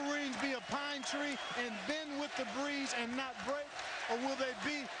the Wolverines be a pine tree and bend with the breeze and not break? Or will they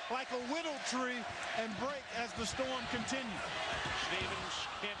be like a widow tree and break as the storm continues? Stevens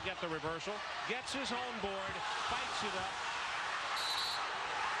can't get the reversal. Gets his own board. Fights it up.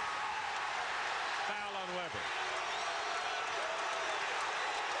 Foul on Weber.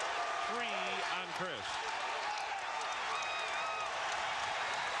 3 on Chris.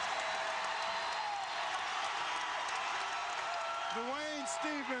 Dwayne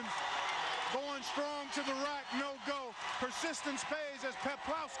Stevens going strong to the rack, no go. Persistence pays as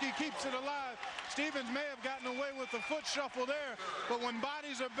Peplowski keeps it alive. Stevens may have gotten away with the foot shuffle there, but when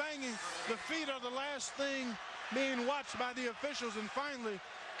bodies are banging, the feet are the last thing being watched by the officials. And finally,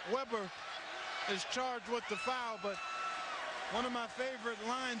 Weber is charged with the foul, but one of my favorite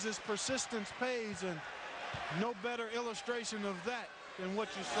lines is persistence pays, and no better illustration of that than what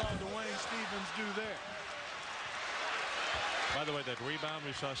you saw Dwayne Stevens do there. By the way, that rebound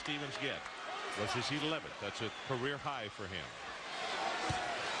we saw Stevens get was his 11th. That's a career high for him.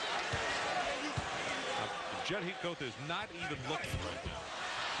 Jet Heathcote is not even looking right now.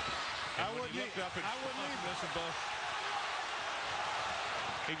 And when he looked up and missing both,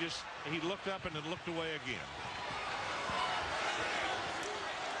 he looked up and then looked away again.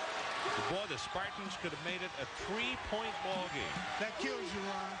 Boy, the Spartans could have made it a 3-point ball game. That kills you,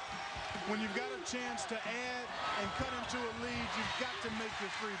 Ron. When you've got a chance to add and cut into a lead, you've got to make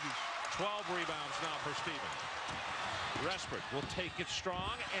your freebies. 12 rebounds now for Stevens. Respert will take it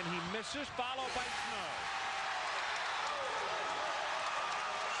strong, and he misses, followed by Snow.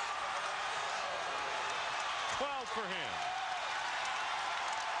 For him.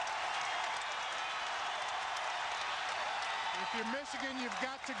 If you're Michigan, you've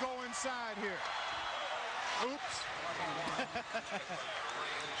got to go inside here. Oops.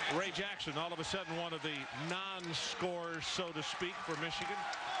 Ray Jackson, all of a sudden one of the non-scorers, so to speak, for Michigan.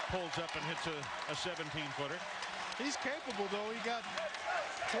 Pulls up and hits a 17-footer. He's capable, though. He got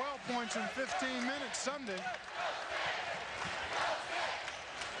 12 points in 15 minutes Sunday.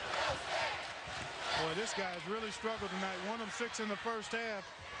 Boy, this guy has really struggled tonight. 1 of 6 in the first half.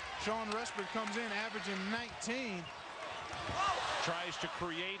 Sean Respert comes in averaging 19. Tries to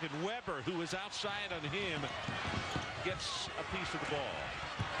create, and Weber, who is outside on him, gets a piece of the ball.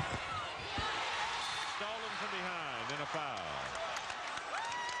 Stolen from behind and a foul.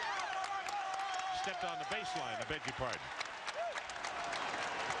 Stepped on the baseline, I beg your pardon.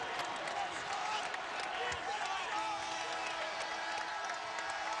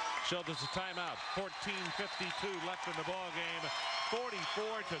 So there's a timeout. 14:52 left in the ball game.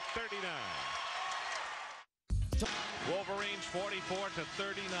 44-39. Wolverines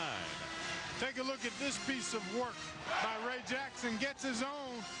 44-39. Take a look at this piece of work by Ray Jackson. Gets his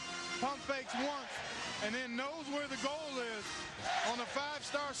own, pump fakes once, and then knows where the goal is on a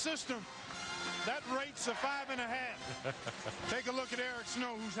 5-star system. That rates a 5.5. Take a look at Eric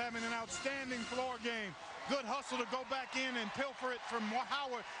Snow, who's having an outstanding floor game. Good hustle to go back in and pilfer it from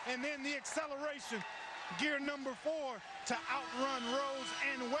Howard, and then the acceleration, gear number 4 to outrun Rose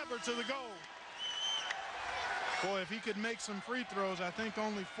and Weber to the goal. Boy, if he could make some free throws, I think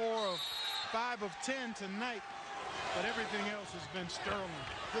only 4 of 5 of 10 tonight, but everything else has been sterling.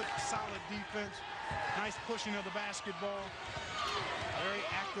 Good, solid defense, nice pushing of the basketball, very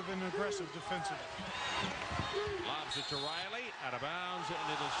active and aggressive defensively. Lobs it to Riley, out of bounds, and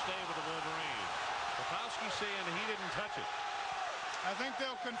it'll stay with the Wolverines. Popowski saying he didn't touch it. I think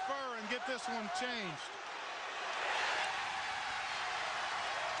they'll confer and get this one changed.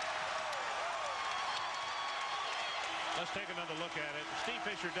 Let's take another look at it. Steve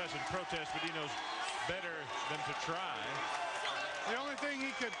Fisher doesn't protest, but he knows better than to try. The only thing he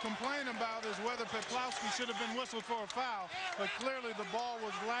could complain about is whether Peplowski should have been whistled for a foul, but clearly the ball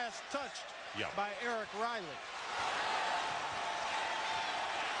was last touched by Eric Riley.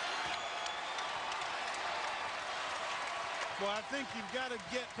 Well, I think you've got to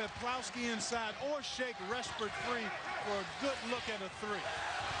get Peplowski inside or shake Respert free for a good look at a 3.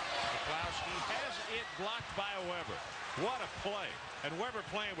 Peplowski has it blocked by Weber. What a play. And Weber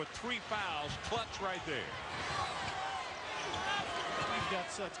playing with 3 fouls. Clutch right there. He's got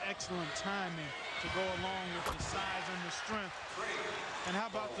such excellent timing to go along with the size and the strength. And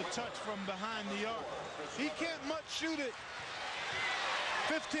how about the touch from behind the arc? He can't much shoot it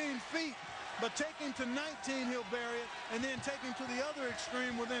 15 feet. But take him to 19, he'll bury it, and then take him to the other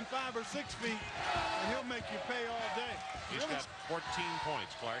extreme within 5 or 6 feet, and he'll make you pay all day. He's got 14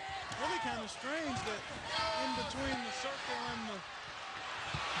 points, Clark. Really kind of strange that in between the circle and the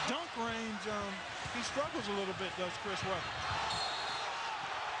dunk range, he struggles a little bit, does Chris Webber.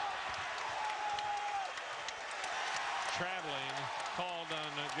 Traveling, called on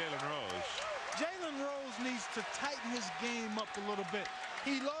Jalen Rose. Jalen Rose needs to tighten his game up a little bit.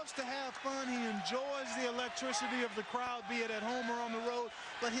 He loves to have fun. He enjoys the electricity of the crowd, be it at home or on the road,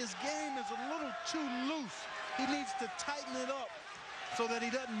 but his game is a little too loose. He needs to tighten it up so that he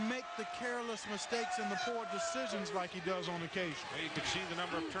doesn't make the careless mistakes and the poor decisions like he does on occasion. Well, you can see the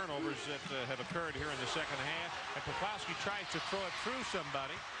number of turnovers that have occurred here in the second half, and Popowski tries to throw it through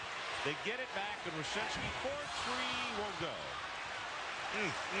somebody. They get it back, and Rusinski for 3 won't go.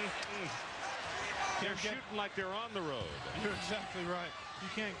 They're shooting like they're on the road. You're exactly right. You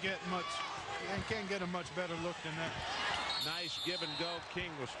can't get a much better look than that. Nice give and go.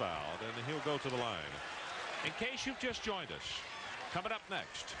 King was fouled, and he'll go to the line. In case you've just joined us, coming up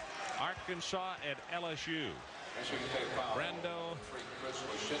next, Arkansas at LSU. Brando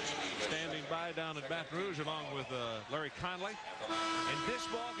standing by down at Baton Rouge along with Larry Conley. In this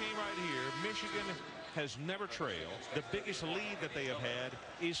ball game right here, Michigan has never trailed. The biggest lead that they have had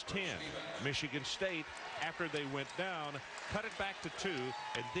is 10. Michigan State, after they went down, cut it back to 2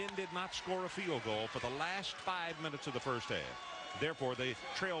 and then did not score a field goal for the last 5 minutes of the first half. Therefore, they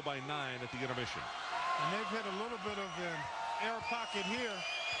trail by 9 at the intermission. And they've hit a little bit of an air pocket here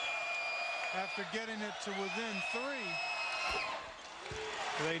after getting it to within 3.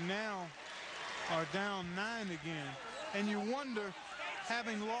 They now are down 9 again. And you wonder,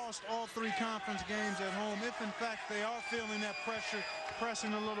 having lost all 3 conference games at home, if in fact they are feeling that pressure,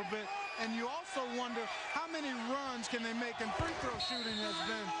 pressing a little bit, And you also wonder how many runs can they make, and free throw shooting has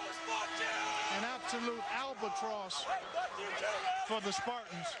been an absolute albatross for the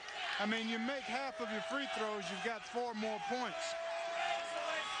Spartans. I mean, you make half of your free throws, you've got 4 more points.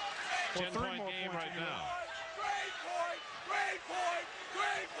 10-point game right now. Great point, great point,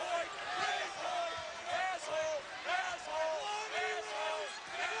 great point, great point, asshole, asshole, asshole,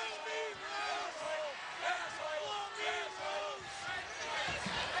 asshole, asshole, asshole, asshole.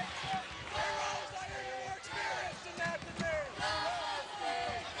 Rose, I hear you're more experienced in that than me.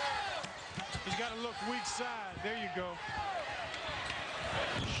 He's got to look weak side. There you go.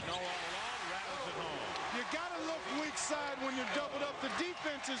 Snow all along, rattles it home. You got to look weak side when you're doubled up. The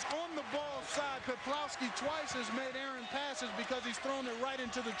defense is on the ball side. Peplowski twice has made errant passes because he's thrown it right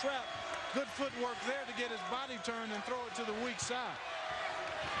into the trap. Good footwork there to get his body turned and throw it to the weak side.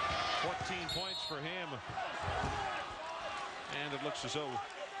 14 points for him. And it looks as though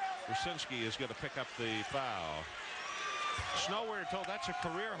Rucinski is going to pick up the foul. Snow, we're told that's a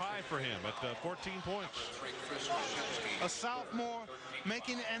career high for him at 14 points. A sophomore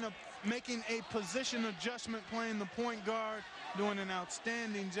making a position adjustment, playing the point guard, doing an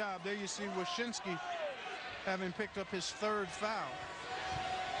outstanding job. There you see Wyszynski having picked up his 3rd foul.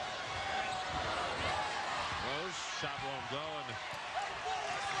 Rose, shot won't go, and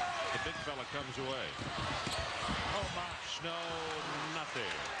the big fella comes away. Oh my. Snow,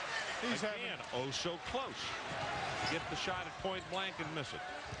 nothing. He's Again, oh so close. Get the shot at point blank and miss it.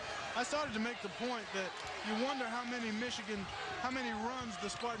 I started to make the point that you wonder how many runs the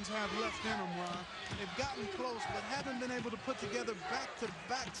Spartans have left in them, Ron. They've gotten close, but haven't been able to put together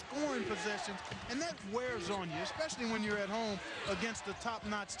back-to-back scoring possessions, and that wears on you, especially when you're at home against a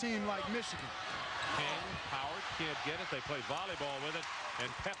top-notch team like Michigan. King, Howard can't get it. They play volleyball with it,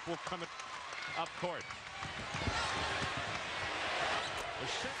 and Pep will come it up court.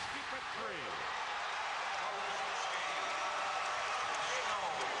 Wyszynski for 3.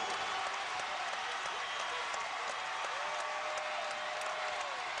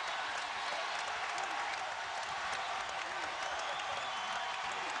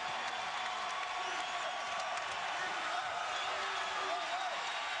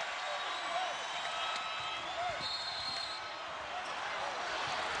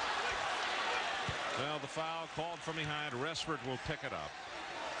 Well, the foul called from behind. Resford will pick it up.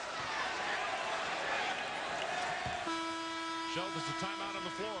 Show there's a timeout on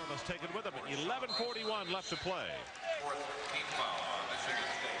the floor. Let's take it with him. 11:41 left to play. 4th team foul on Michigan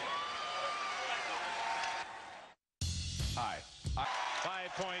State. Hi.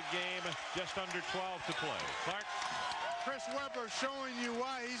 5-point game, just under 12 to play. Clark. Chris Webber showing you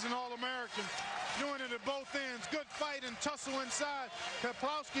why he's an All-American. Doing it at both ends. Good fight and tussle inside.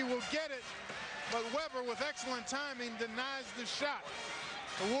 Peplowski will get it, but Webber, with excellent timing, denies the shot.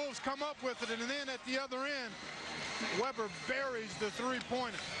 The Wolves come up with it, and then at the other end, Webber buries the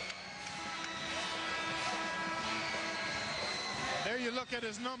 3-pointer. There you look at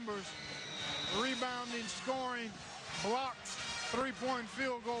his numbers. Rebounding, scoring, blocks, 3-point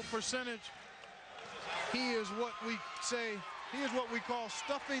field goal percentage. He is what we call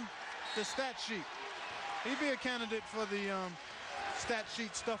stuffing the stat sheet. He'd be a candidate for the stat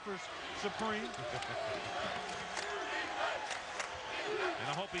sheet stuffers supreme. And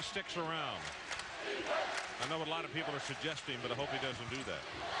I hope he sticks around. I know what a lot of people are suggesting, but I hope he doesn't do that.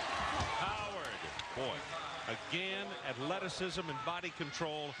 Howard, boy, again, athleticism and body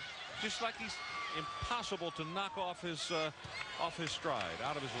control, just like he's impossible to knock off his stride,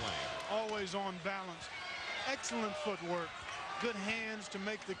 out of his lane. Always on balance. Excellent footwork. Good hands to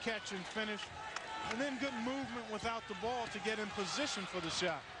make the catch and finish. And then good movement without the ball to get in position for the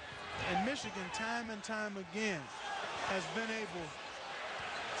shot. And Michigan, time and time again, has been able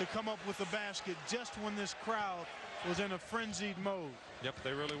to come up with a basket just when this crowd was in a frenzied mode. Yep,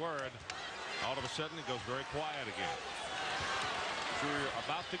 they really were. And all of a sudden, it goes very quiet again. We're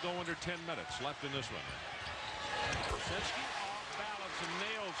about to go under 10 minutes left in this one. Rucinski off balance and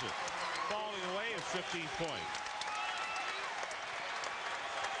nails it. Falling away is 15 points.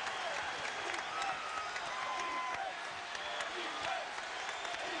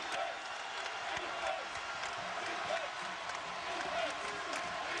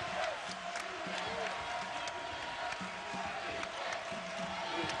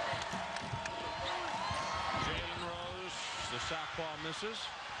 Southpaw misses.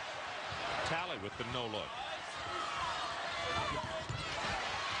 Talley with the no look.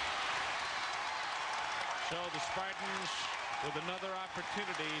 So the Spartans with another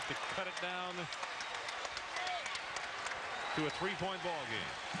opportunity to cut it down to a 3-point ball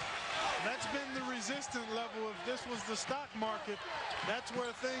game. That's been the resistant level. If this was the stock market, that's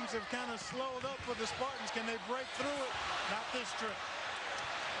where things have kind of slowed up for the Spartans. Can they break through it? Not this trip.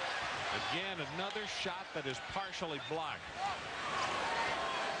 Again, another shot that is partially blocked.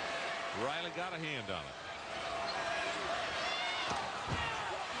 Riley got a hand on it.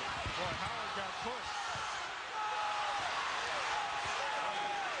 Boy, Howard got pushed.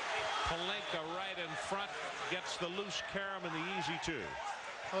 Pelinka right in front gets the loose carom and the easy 2.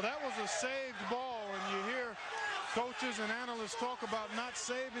 Well, that was a saved ball, and you hear coaches and analysts talk about not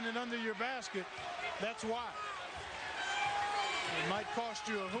saving it under your basket. That's why. It might cost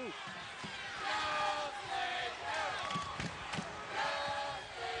you a hoop.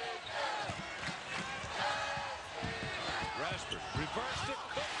 Rashford reversed it,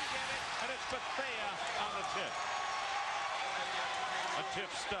 couldn't get it, and it's Bethea on the tip. A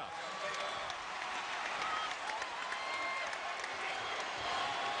tip stop.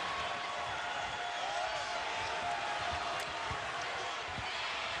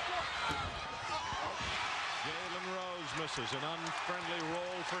 Jalen Rose misses, an unfriendly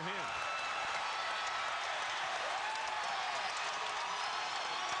roll for him.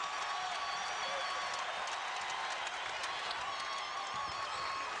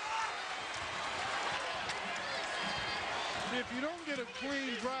 If you don't get a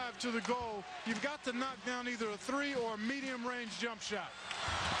clean drive to the goal, you've got to knock down either a 3 or a medium-range jump shot.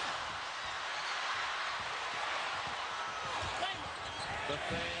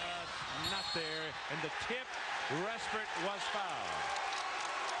 Bethea not there, and the tip, Rashford was fouled.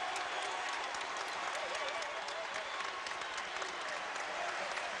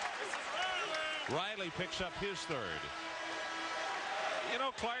 Riley picks up his 3rd. You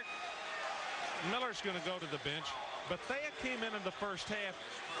know, Clark, Miller's going to go to the bench. Bethea came in the first half.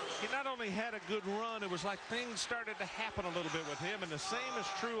 He not only had a good run, it was like things started to happen a little bit with him, and the same is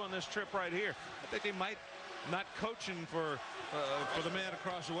true on this trip right here. I think they might not coaching for the man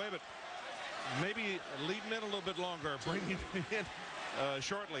across the way, but maybe leave him in a little bit longer, bring him in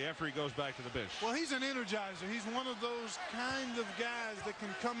shortly after he goes back to the bench. Well, he's an energizer. He's one of those kind of guys that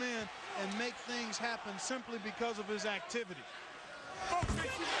can come in and make things happen simply because of his activity.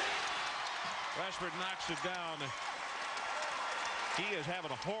 Rashford knocks it down. He is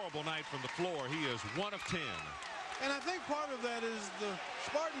having a horrible night from the floor. He is 1 of 10. And I think part of that is the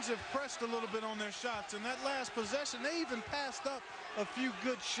Spartans have pressed a little bit on their shots. In that last possession, they even passed up a few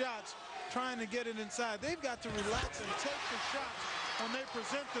good shots trying to get it inside. They've got to relax and take the shots when they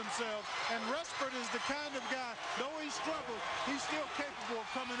present themselves. And Rashford is the kind of guy, though he struggled, he's still capable of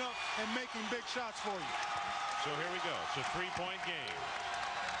coming up and making big shots for you. So here we go. It's a 3-point game.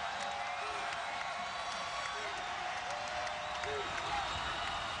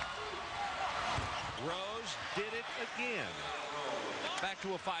 Rose did it again. Back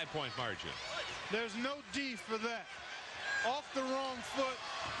to a 5-point margin. There's no D for that. Off the wrong foot,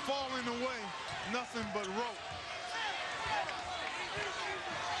 falling away, nothing but rope.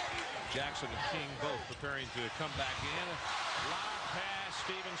 Jackson and King both preparing to come back in. Long pass.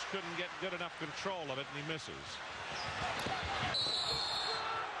 Stevens couldn't get good enough control of it, and he misses.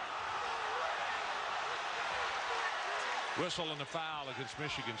 Whistle and a foul against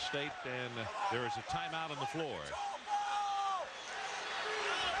Michigan State, and there is a timeout on the floor.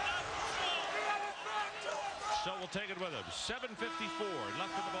 So we'll take it with him. 7:54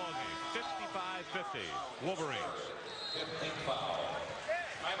 left in the ball game. 55-50. Wolverines.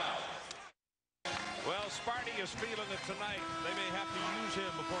 Timeout. Well, Sparty is feeling it tonight. They may have to use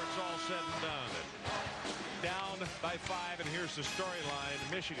him before it's all said and done. Down by 5, and here's the storyline.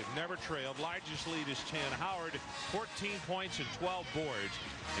 Michigan never trailed. Largest lead is 10. Howard, 14 points and 12 boards.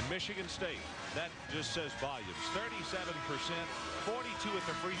 In Michigan State, that just says volumes. 37%, 42 at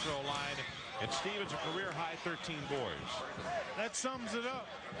the free throw line, and Stevens a career-high 13 boards. That sums it up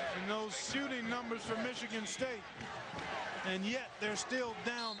in those shooting numbers for Michigan State. And yet they're still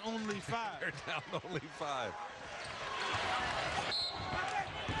down only 5. They're down only 5.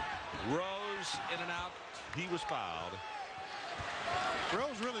 Rose in and out. He was fouled.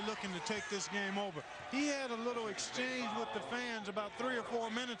 Rose really looking to take this game over. He had a little exchange with the fans about 3 or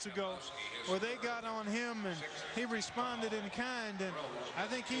 4 minutes ago where they got on him and he responded in kind, and I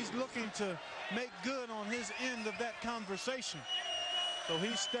think he's looking to make good on his end of that conversation. So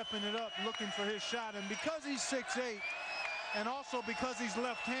he's stepping it up, looking for his shot, and because he's 6'8", and also because he's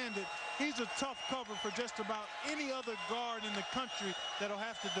left-handed, he's a tough cover for just about any other guard in the country that'll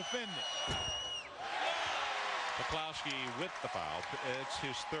have to defend it. McCloskey with the foul. It's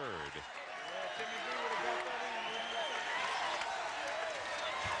his 3rd.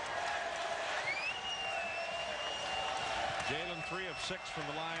 Jalen 3 of 6 from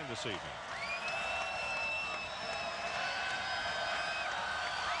the line this evening.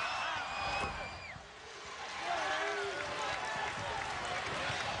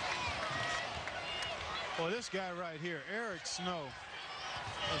 Well, this guy right here, Eric Snow,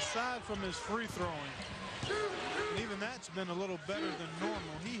 aside from his free throwing, and even that's been a little better than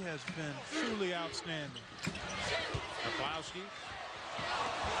normal, he has been truly outstanding. Paplowski.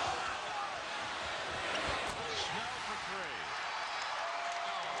 Snow for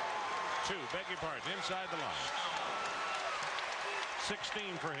 3. 2, beg your pardon, inside the line.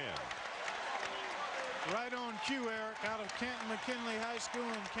 16 for him. Right on cue, Eric, out of Canton McKinley High School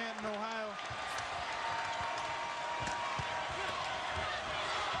in Canton, Ohio.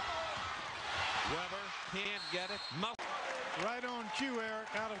 Weber can't get it. Right on cue, Eric,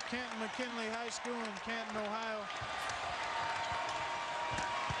 out of Canton McKinley High School in Canton, Ohio.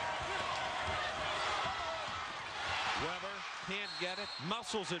 Weber can't get it.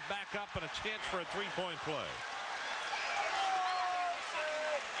 Muscles it back up, and a chance for a three-point play.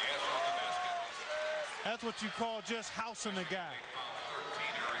 That's what you call just housing a guy.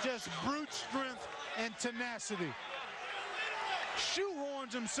 Just brute strength and tenacity.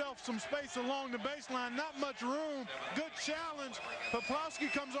 Shoehorns himself some space along the baseline, not much room. Good challenge.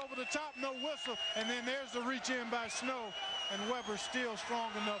 Paplowski comes over the top, no whistle, and then there's the reach in by Snow, and Weber still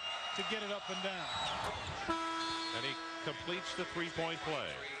strong enough to get it up and down. And he completes the three-point play.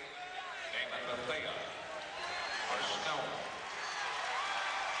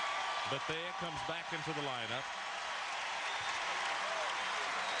 Bethea comes back into the lineup.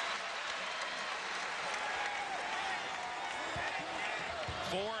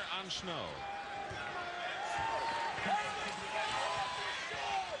 Four on Snow.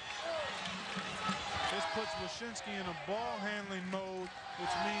 This puts Wyshynski in a ball handling mode,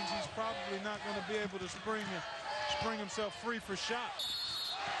 which means he's probably not going to be able to spring himself free for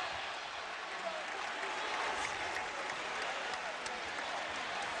shots.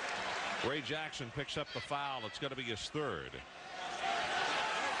 Ray Jackson picks up the foul. It's going to be his third.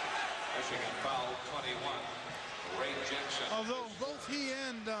 Michigan foul 21. Ray Jackson. Although both he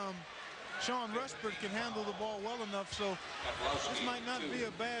and Sean Respert can handle the ball well enough, so this might not be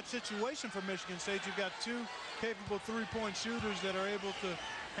a bad situation for Michigan State. You've got two capable three-point shooters that are able to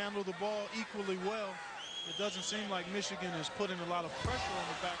handle the ball equally well. It doesn't seem like Michigan is putting a lot of pressure on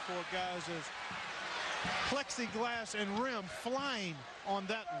the backcourt guys, as plexiglass and rim flying on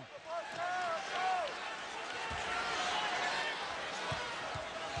that one.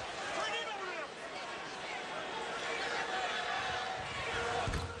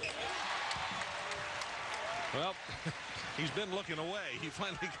 Well, he's been looking away. He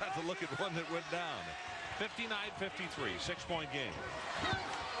finally got to look at one that went down. 59-53, six-point game.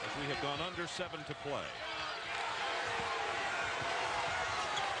 As we have gone under 7 to play.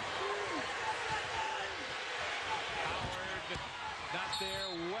 Howard not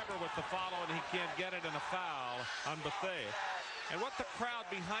there. Weber with the follow, and he can't get it, and a foul on Bethea. And what the crowd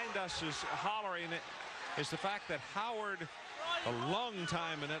behind us is hollering is the fact that Howard, a long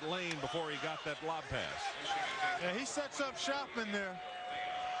time in that lane before he got that lob pass. Yeah, he sets up shop in there.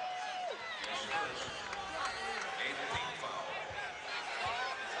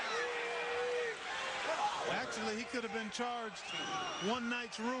 Actually, he could have been charged one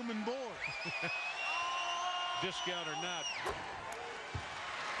night's room and board. Discount or not.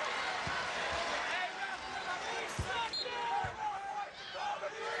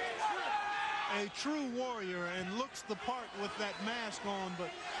 A true warrior and looks the part with that mask on,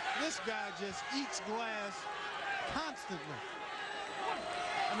 but this guy just eats glass constantly.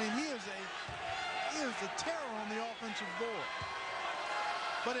 I mean, he is a terror on the offensive board.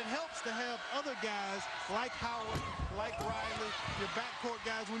 But it helps to have other guys like Howard, like Riley, your backcourt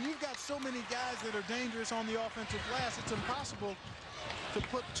guys. When you've got so many guys that are dangerous on the offensive glass, it's impossible to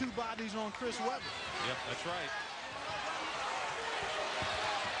put two bodies on Chris Webber. Yep, that's right.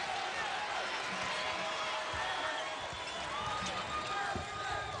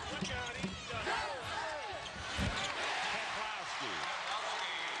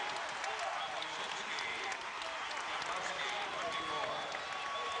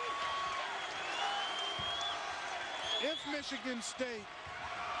 If Michigan State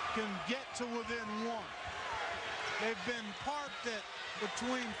can get to within one, they've been parked at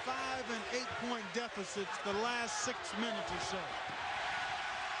between 5 and 8 point deficits the last 6 minutes or so.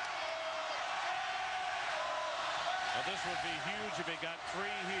 Well, this would be huge if he got 3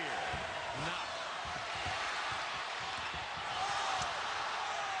 here. Not.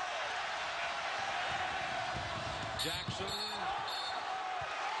 Jackson.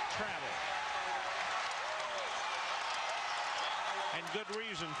 Travel. And good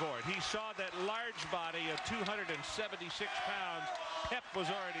reason for it. He saw that large body of 276 pounds. Pep was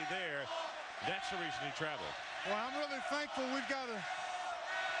already there. That's the reason he traveled. Well, I'm really thankful we've got a...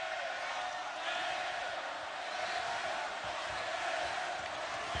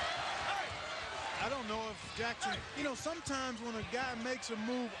 I don't know if Jackson, you know, sometimes when a guy makes a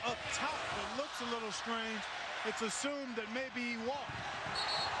move up top that looks a little strange, it's assumed that maybe he walked.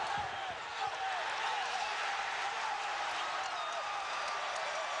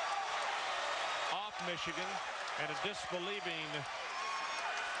 Off Michigan, and a disbelieving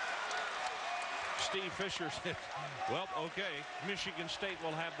Steve Fisher said, well, okay, Michigan State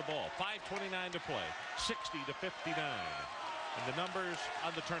will have the ball. 5:29 to play, 60-59. And the numbers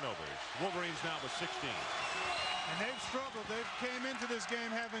on the turnovers. Wolverines now with 16. And they've struggled. They came into this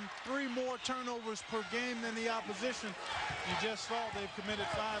game having 3 more turnovers per game than the opposition. You just saw they've committed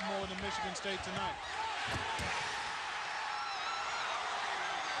 5 more than Michigan State tonight.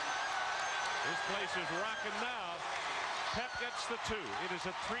 This place is rocking now. Pep gets the 2. It is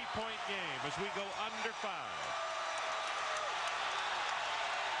a 3-point game as we go under 5.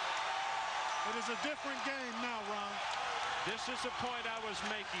 It is a different game now, Ron. This is the point I was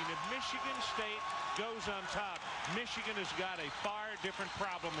making. If Michigan State goes on top, Michigan has got a far different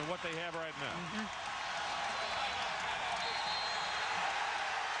problem than what they have right now.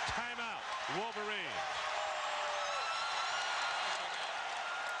 Timeout, Wolverines.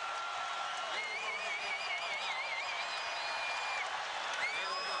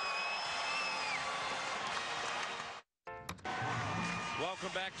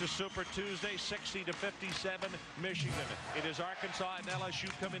 Welcome back to Super Tuesday, 60-57, Michigan. It is Arkansas and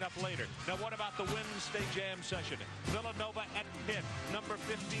LSU coming up later. Now, what about the Wednesday jam session? Villanova at Pitt, number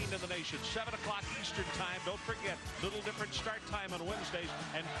 15 in the nation, 7 o'clock Eastern time. Don't forget, little different start time on Wednesdays,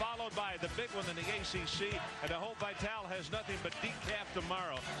 and followed by the big one in the ACC. And I hope Vitale has nothing but decaf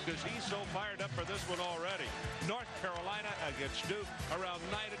tomorrow because he's so fired up for this one already. North Carolina against Duke around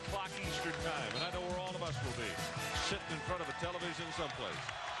 9 o'clock Eastern time. And I know where all of us will be, sitting in front of a television someplace.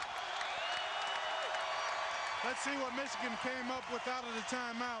 Let's see what Michigan came up with out of the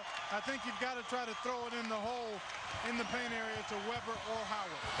timeout. I think you've got to try to throw it in the hole in the paint area to Weber or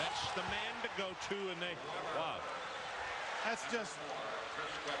Howard. That's the man to go to, and they, wow. That's just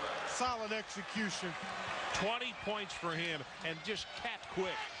solid execution. 20 points for him, and just cat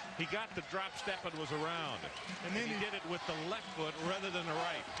quick. He got the drop step and was around. And then he did it with the left foot rather than the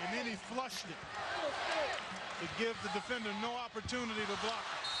right. And then he flushed it to give the defender no opportunity to block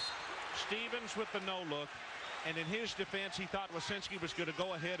it. Stevens with the no look, and in his defense, he thought Wasinski was going to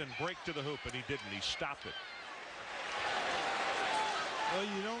go ahead and break to the hoop, and he didn't. He stopped it. Well,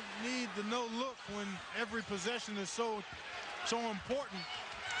 you don't need the no look when every possession is so important.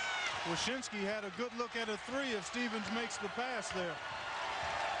 Wasinski had a good look at a 3 if Stevens makes the pass there.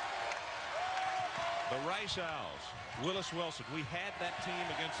 The Rice Owls, Willis Wilson. We had that team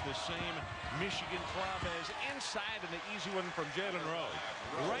against the same Michigan club as inside and the easy one from Jalen Rose.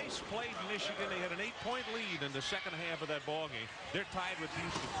 Rice played Michigan. They had an 8-point lead in the second half of that ball game. They're tied with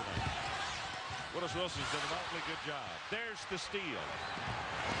Houston tonight. Willis Wilson's done an awfully good job. There's the steal.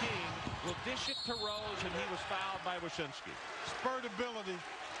 King will dish it to Rose, and he was fouled by Wasinski. Spurt ability,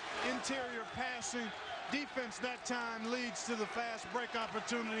 interior passing, defense that time leads to the fast break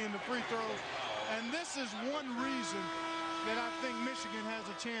opportunity in the free throws. And this is one reason that I think Michigan has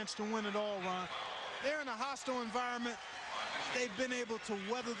a chance to win it all, Ron. They're in a hostile environment. They've been able to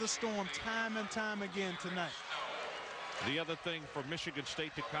weather the storm time and time again tonight. The other thing for Michigan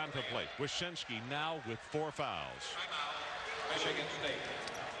State to contemplate, Wasinski now with 4 fouls. Michigan State.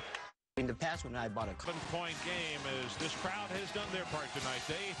 In the past when I bought a car. 7-point game as this crowd has done their part tonight.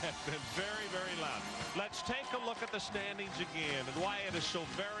 They have been very, very loud. Let's take a look at the standings again and why it is so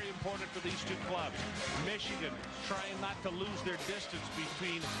very important for these two clubs. Michigan trying not to lose their distance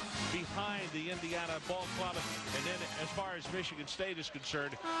behind the Indiana Ball Club. And then as far as Michigan State is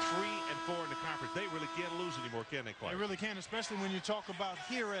concerned, 3 and 4 in the conference. They really can't lose anymore, can they, Clark? They really can, especially when you talk about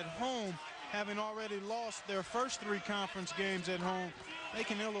here at home, having already lost their first 3 conference games at home. They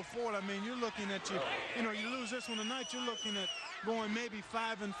can ill afford. I mean, you're looking at you lose this one tonight, you're looking at going maybe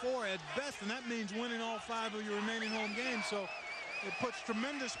 5 and 4 at best, and that means winning all 5 of your remaining home games. So it puts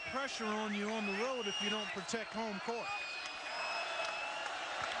tremendous pressure on you on the road if you don't protect home court.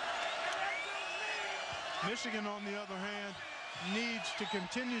 Michigan, on the other hand, needs to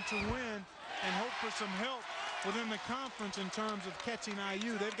continue to win and hope for some help within the conference in terms of catching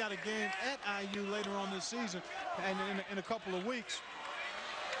IU. They've got a game at IU later on this season and in a couple of weeks.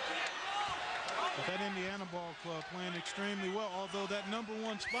 But that Indiana Ball Club playing extremely well, although that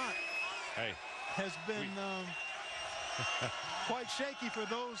 #1 spot has been quite shaky for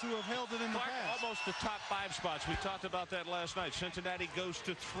those who have held it in the past. Almost the top 5 spots. We talked about that last night. Cincinnati goes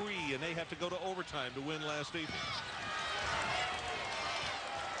to 3, and they have to go to overtime to win last evening.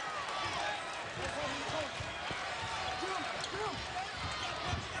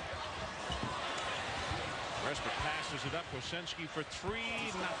 Resnick passes it up. Wyszynski for 3-0.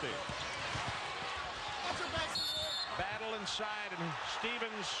 Battle inside, and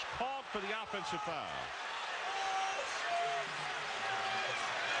Stevens called for the offensive foul.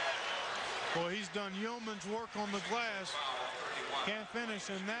 Boy, he's done yeoman's work on the glass. Can't finish,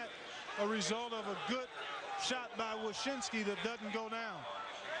 and that a result of a good shot by Wyszynski that doesn't go down.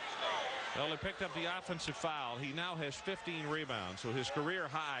 Well, he picked up the offensive foul. He now has 15 rebounds, so his career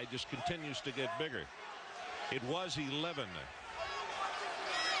high just continues to get bigger. It was 11.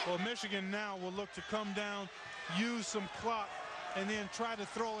 Well, Michigan now will look to come down, use some clock, and then try to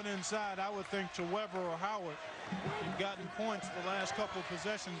throw it inside, I would think, to Weber or Howard. You've gotten points the last couple of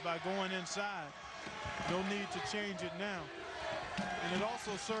possessions by going inside. No need to change it now. And it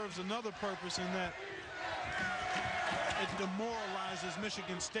also serves another purpose in that it demoralizes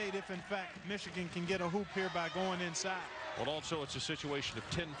Michigan State if, in fact, Michigan can get a hoop here by going inside. Well, also, it's a situation of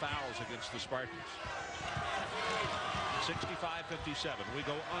 10 fouls against the Spartans. 65-57. We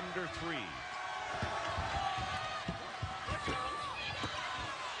go under 3.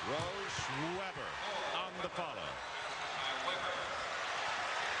 Rose, Weber on the follow.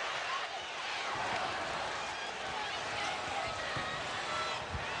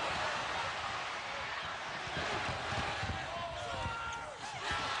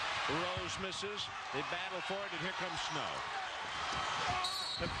 Rose misses. They battle for it, and here comes Snow.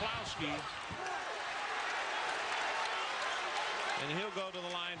 Peplowski. And he'll go to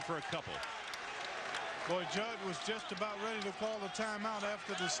the line for a couple. Boy, Judd was just about ready to call the timeout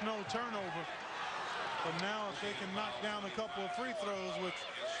after the Snow turnover. But now if they can knock down a couple of free throws, which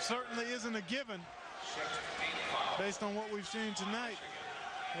certainly isn't a given, based on what we've seen tonight,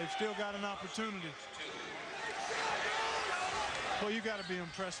 they've still got an opportunity. Well, you got to be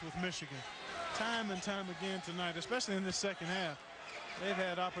impressed with Michigan. Time and time again tonight, especially in this second half. They've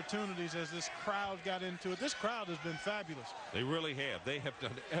had opportunities as this crowd got into it. This crowd has been fabulous. They really have. They have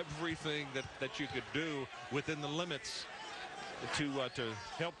done everything that you could do within the limits to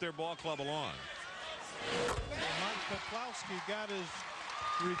help their ball club along. Mike Peplowski got his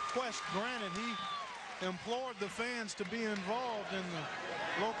request granted. He implored the fans to be involved in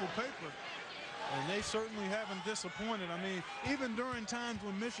the local paper, and they certainly haven't disappointed. I mean, even during times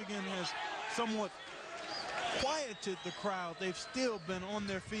when Michigan has somewhat quieted the crowd, they've still been on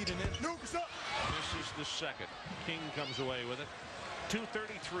their feet. And it misses the second. King comes away with it.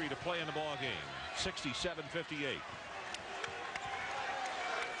 2:33 to play in the ball game. 67-58.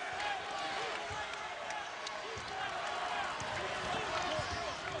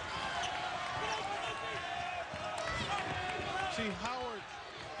 See, Howard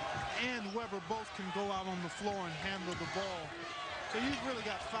and Weber both can go out on the floor and handle the ball. So you've really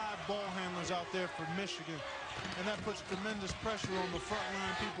got 5 ball handlers out there for Michigan. And that puts tremendous pressure on the front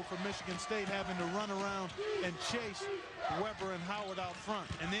line people for Michigan State, having to run around and chase Weber and Howard out front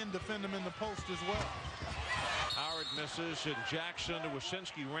and then defend them in the post as well. Howard misses, and Jackson to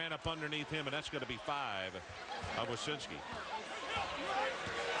Wyszynski ran up underneath him, and that's going to be 5 of Wyszynski.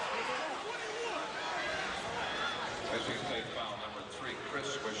 Michigan State foul number 3,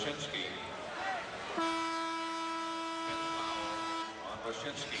 Chris Wyszynski. On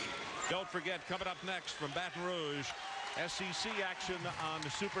Wyszynski. Don't forget, coming up next from Baton Rouge, SEC action on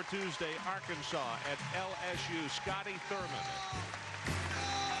Super Tuesday, Arkansas at LSU. Scotty Thurman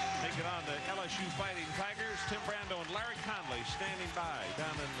taking on the LSU Fighting Tigers. Tim Brando and Larry Conley standing by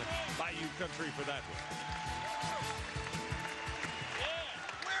down in the Bayou country for that one.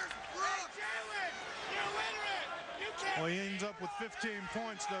 Well, he ends up with 15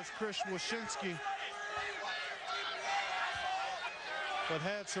 points, does Chris Wyszynski. But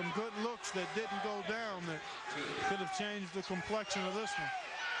had some good looks that didn't go down that could have changed the complexion of this one.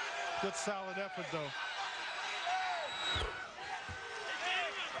 Good solid effort, though.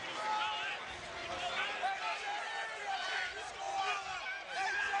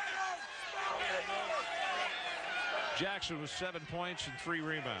 Jackson with 7 points and 3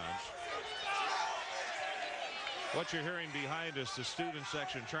 rebounds. What you're hearing behind us, the student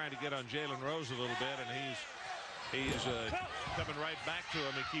section trying to get on Jalen Rose a little bit, and he's coming right back to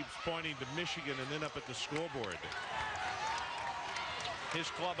him. He keeps pointing to Michigan and then up at the scoreboard. His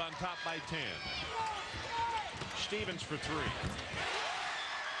club on top by 10. Stevens for 3.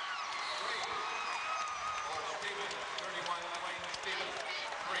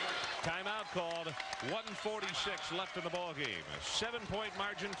 Timeout called. 1:46 left in the ball game. A 7-point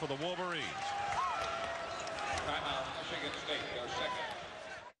margin for the Wolverines. Timeout, Michigan State, their second.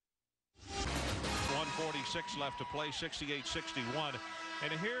 1:46 left to play, 68-61.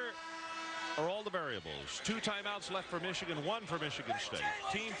 And here are all the variables. 2 timeouts left for Michigan, 1 for Michigan State.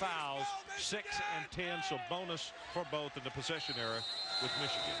 Team fouls, 6 and 10, so bonus for both in the possession era with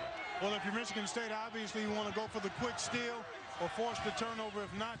Michigan. Well, if you're Michigan State, obviously you want to go for the quick steal or force the turnover.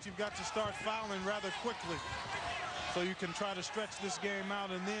 If not, you've got to start fouling rather quickly so you can try to stretch this game out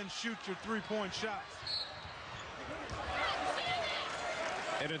and then shoot your 3-point shots.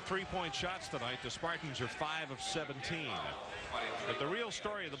 And in 3-point shots tonight, the Spartans are 5 of 17. But the real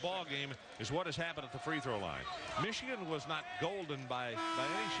story of the ball game is what has happened at the free throw line. Michigan was not golden by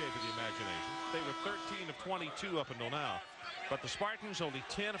any shape of the imagination. They were 13 of 22 up until now. But the Spartans only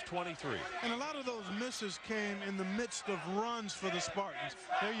 10 of 23. And a lot of those misses came in the midst of runs for the Spartans.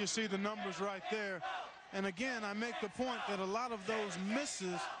 There you see the numbers right there. And again, I make the point that a lot of those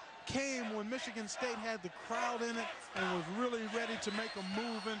misses came when Michigan State had the crowd in it and was really ready to make a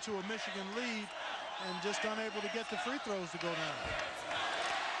move into a Michigan lead and just unable to get the free throws to go down.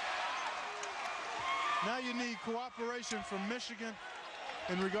 Now you need cooperation from Michigan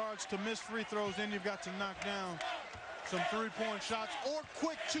in regards to missed free throws. Then you've got to knock down some 3-point shots or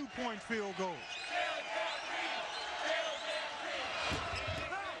quick 2-point field goals.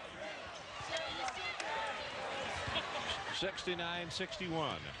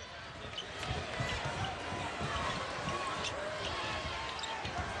 (69-61).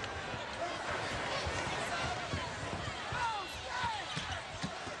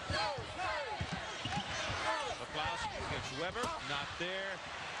 Weber, not there.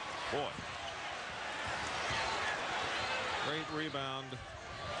 Boy. Great rebound.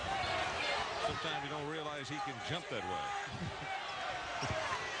 Sometimes you don't realize he can jump that way.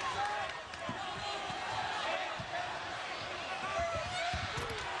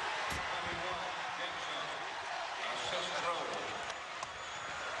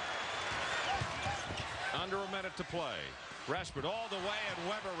 Under a minute to play. Respert all the way, and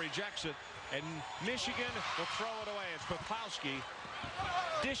Weber rejects it. And Michigan will throw it away. It's Poplawski.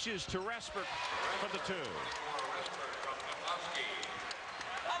 Dishes to Respert for the 2.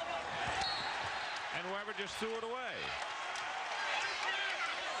 And Weber just threw it away.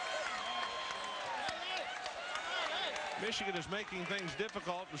 Michigan is making things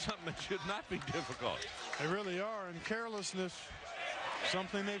difficult for something that should not be difficult. They really are, and carelessness,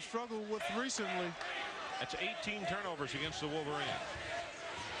 something they've struggled with recently. That's 18 turnovers against the Wolverines.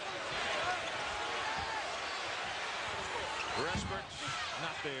 Respert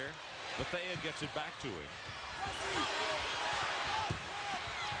not there. Bethea gets it back to him.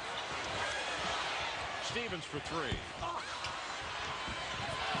 Stevens for 3.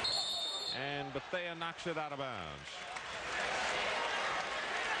 And Bethea knocks it out of bounds.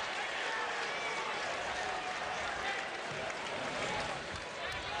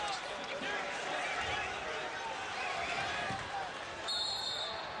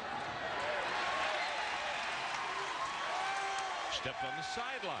 Stepped on the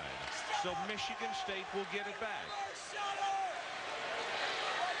sideline, so Michigan State will get it back.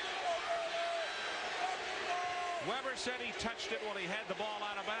 Weber said he touched it when he had the ball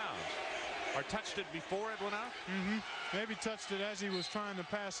out of bounds. Or touched it before it went out? Maybe touched it as he was trying to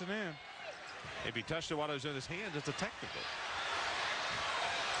pass it in. If he touched it while it was in his hands, it's a technical.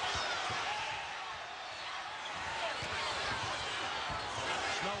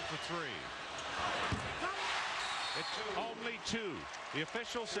 Snow for 3. It's only 2. The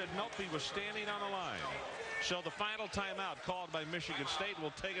official said nope, he was standing on the line. So the final timeout called by Michigan State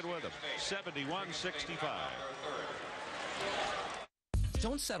will take it with them. 71-65.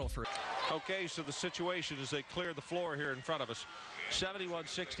 Don't settle for it. Okay, so the situation as they clear the floor here in front of us.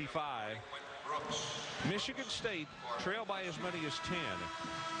 71-65. Michigan State trail by as many as 10.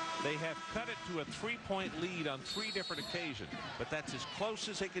 They have cut it to a 3-point lead on 3 different occasions, but that's as close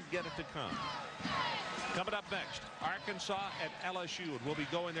as they could get it to come. Coming up next, Arkansas at LSU, and we'll be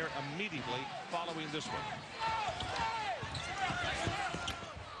going there immediately following this one.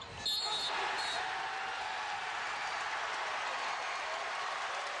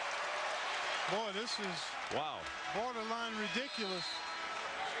 Boy, this is borderline ridiculous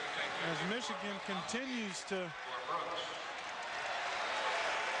as Michigan continues to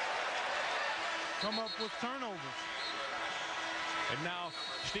come up with turnovers. And now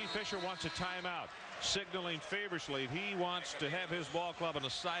Steve Fisher wants a timeout, signaling feverishly he wants to have his ball club on the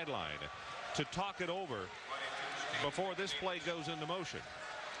sideline to talk it over before this play goes into motion.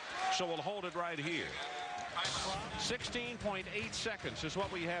 So we'll hold it right here. 16.8 seconds is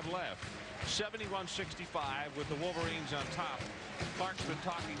what we have left. 71-65 with the Wolverines on top. Clark's been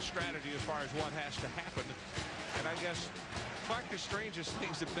talking strategy as far as what has to happen. And I guess Clark, the strangest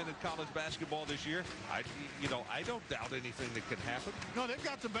things have been in college basketball this year. I don't doubt anything that can happen. No, they've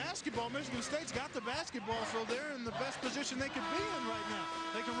got the basketball. Michigan State's got the basketball, so they're in the best position they could be in right now.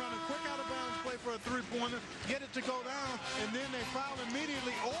 They can run a quick out-of-bounds play for a three-pointer, get it to go down, and then they foul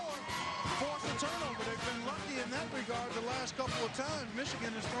immediately or force a turnover. They've been lucky in that regard the last couple of times.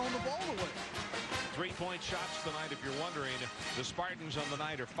 Michigan has thrown the ball away. 3-point shots tonight, if you're wondering. The Spartans on the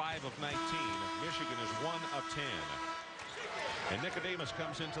night are 5 of 19. Michigan is 1 of 10. And Nicodemus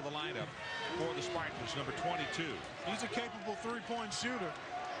comes into the lineup for the Spartans, number 22. He's a capable three-point shooter,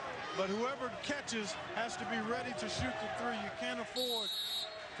 but whoever catches has to be ready to shoot the three. You can't afford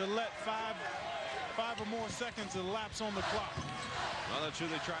to let five or more seconds elapse on the clock. Well, that's who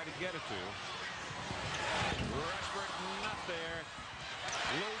they try to get it to. Westbrook not there.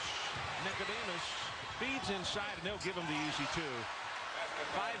 Loose. Nicodemus feeds inside, and they'll give him the easy 2.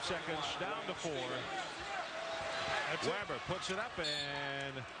 5 seconds, down to 4. Weber puts it up,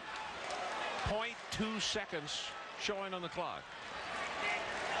 and 0.2 seconds showing on the clock.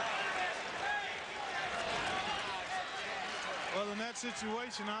 Well, in that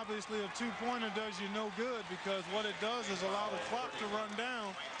situation, obviously a two-pointer does you no good, because what it does is allow the clock to run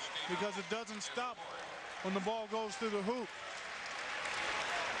down, because it doesn't stop when the ball goes through the hoop.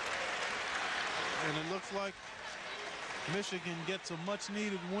 And it looks like Michigan gets a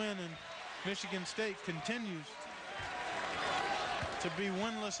much-needed win, and Michigan State continues to be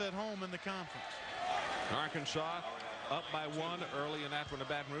winless at home in the conference. Arkansas up by 1 early in that one to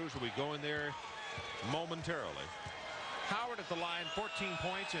Baton Rouge. Will be going there momentarily. Howard at the line, 14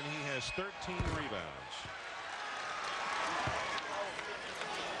 points, and he has 13 rebounds.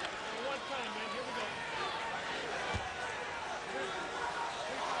 One time, man. Here we go.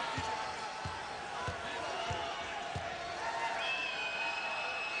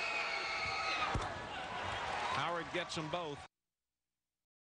 Howard gets them both.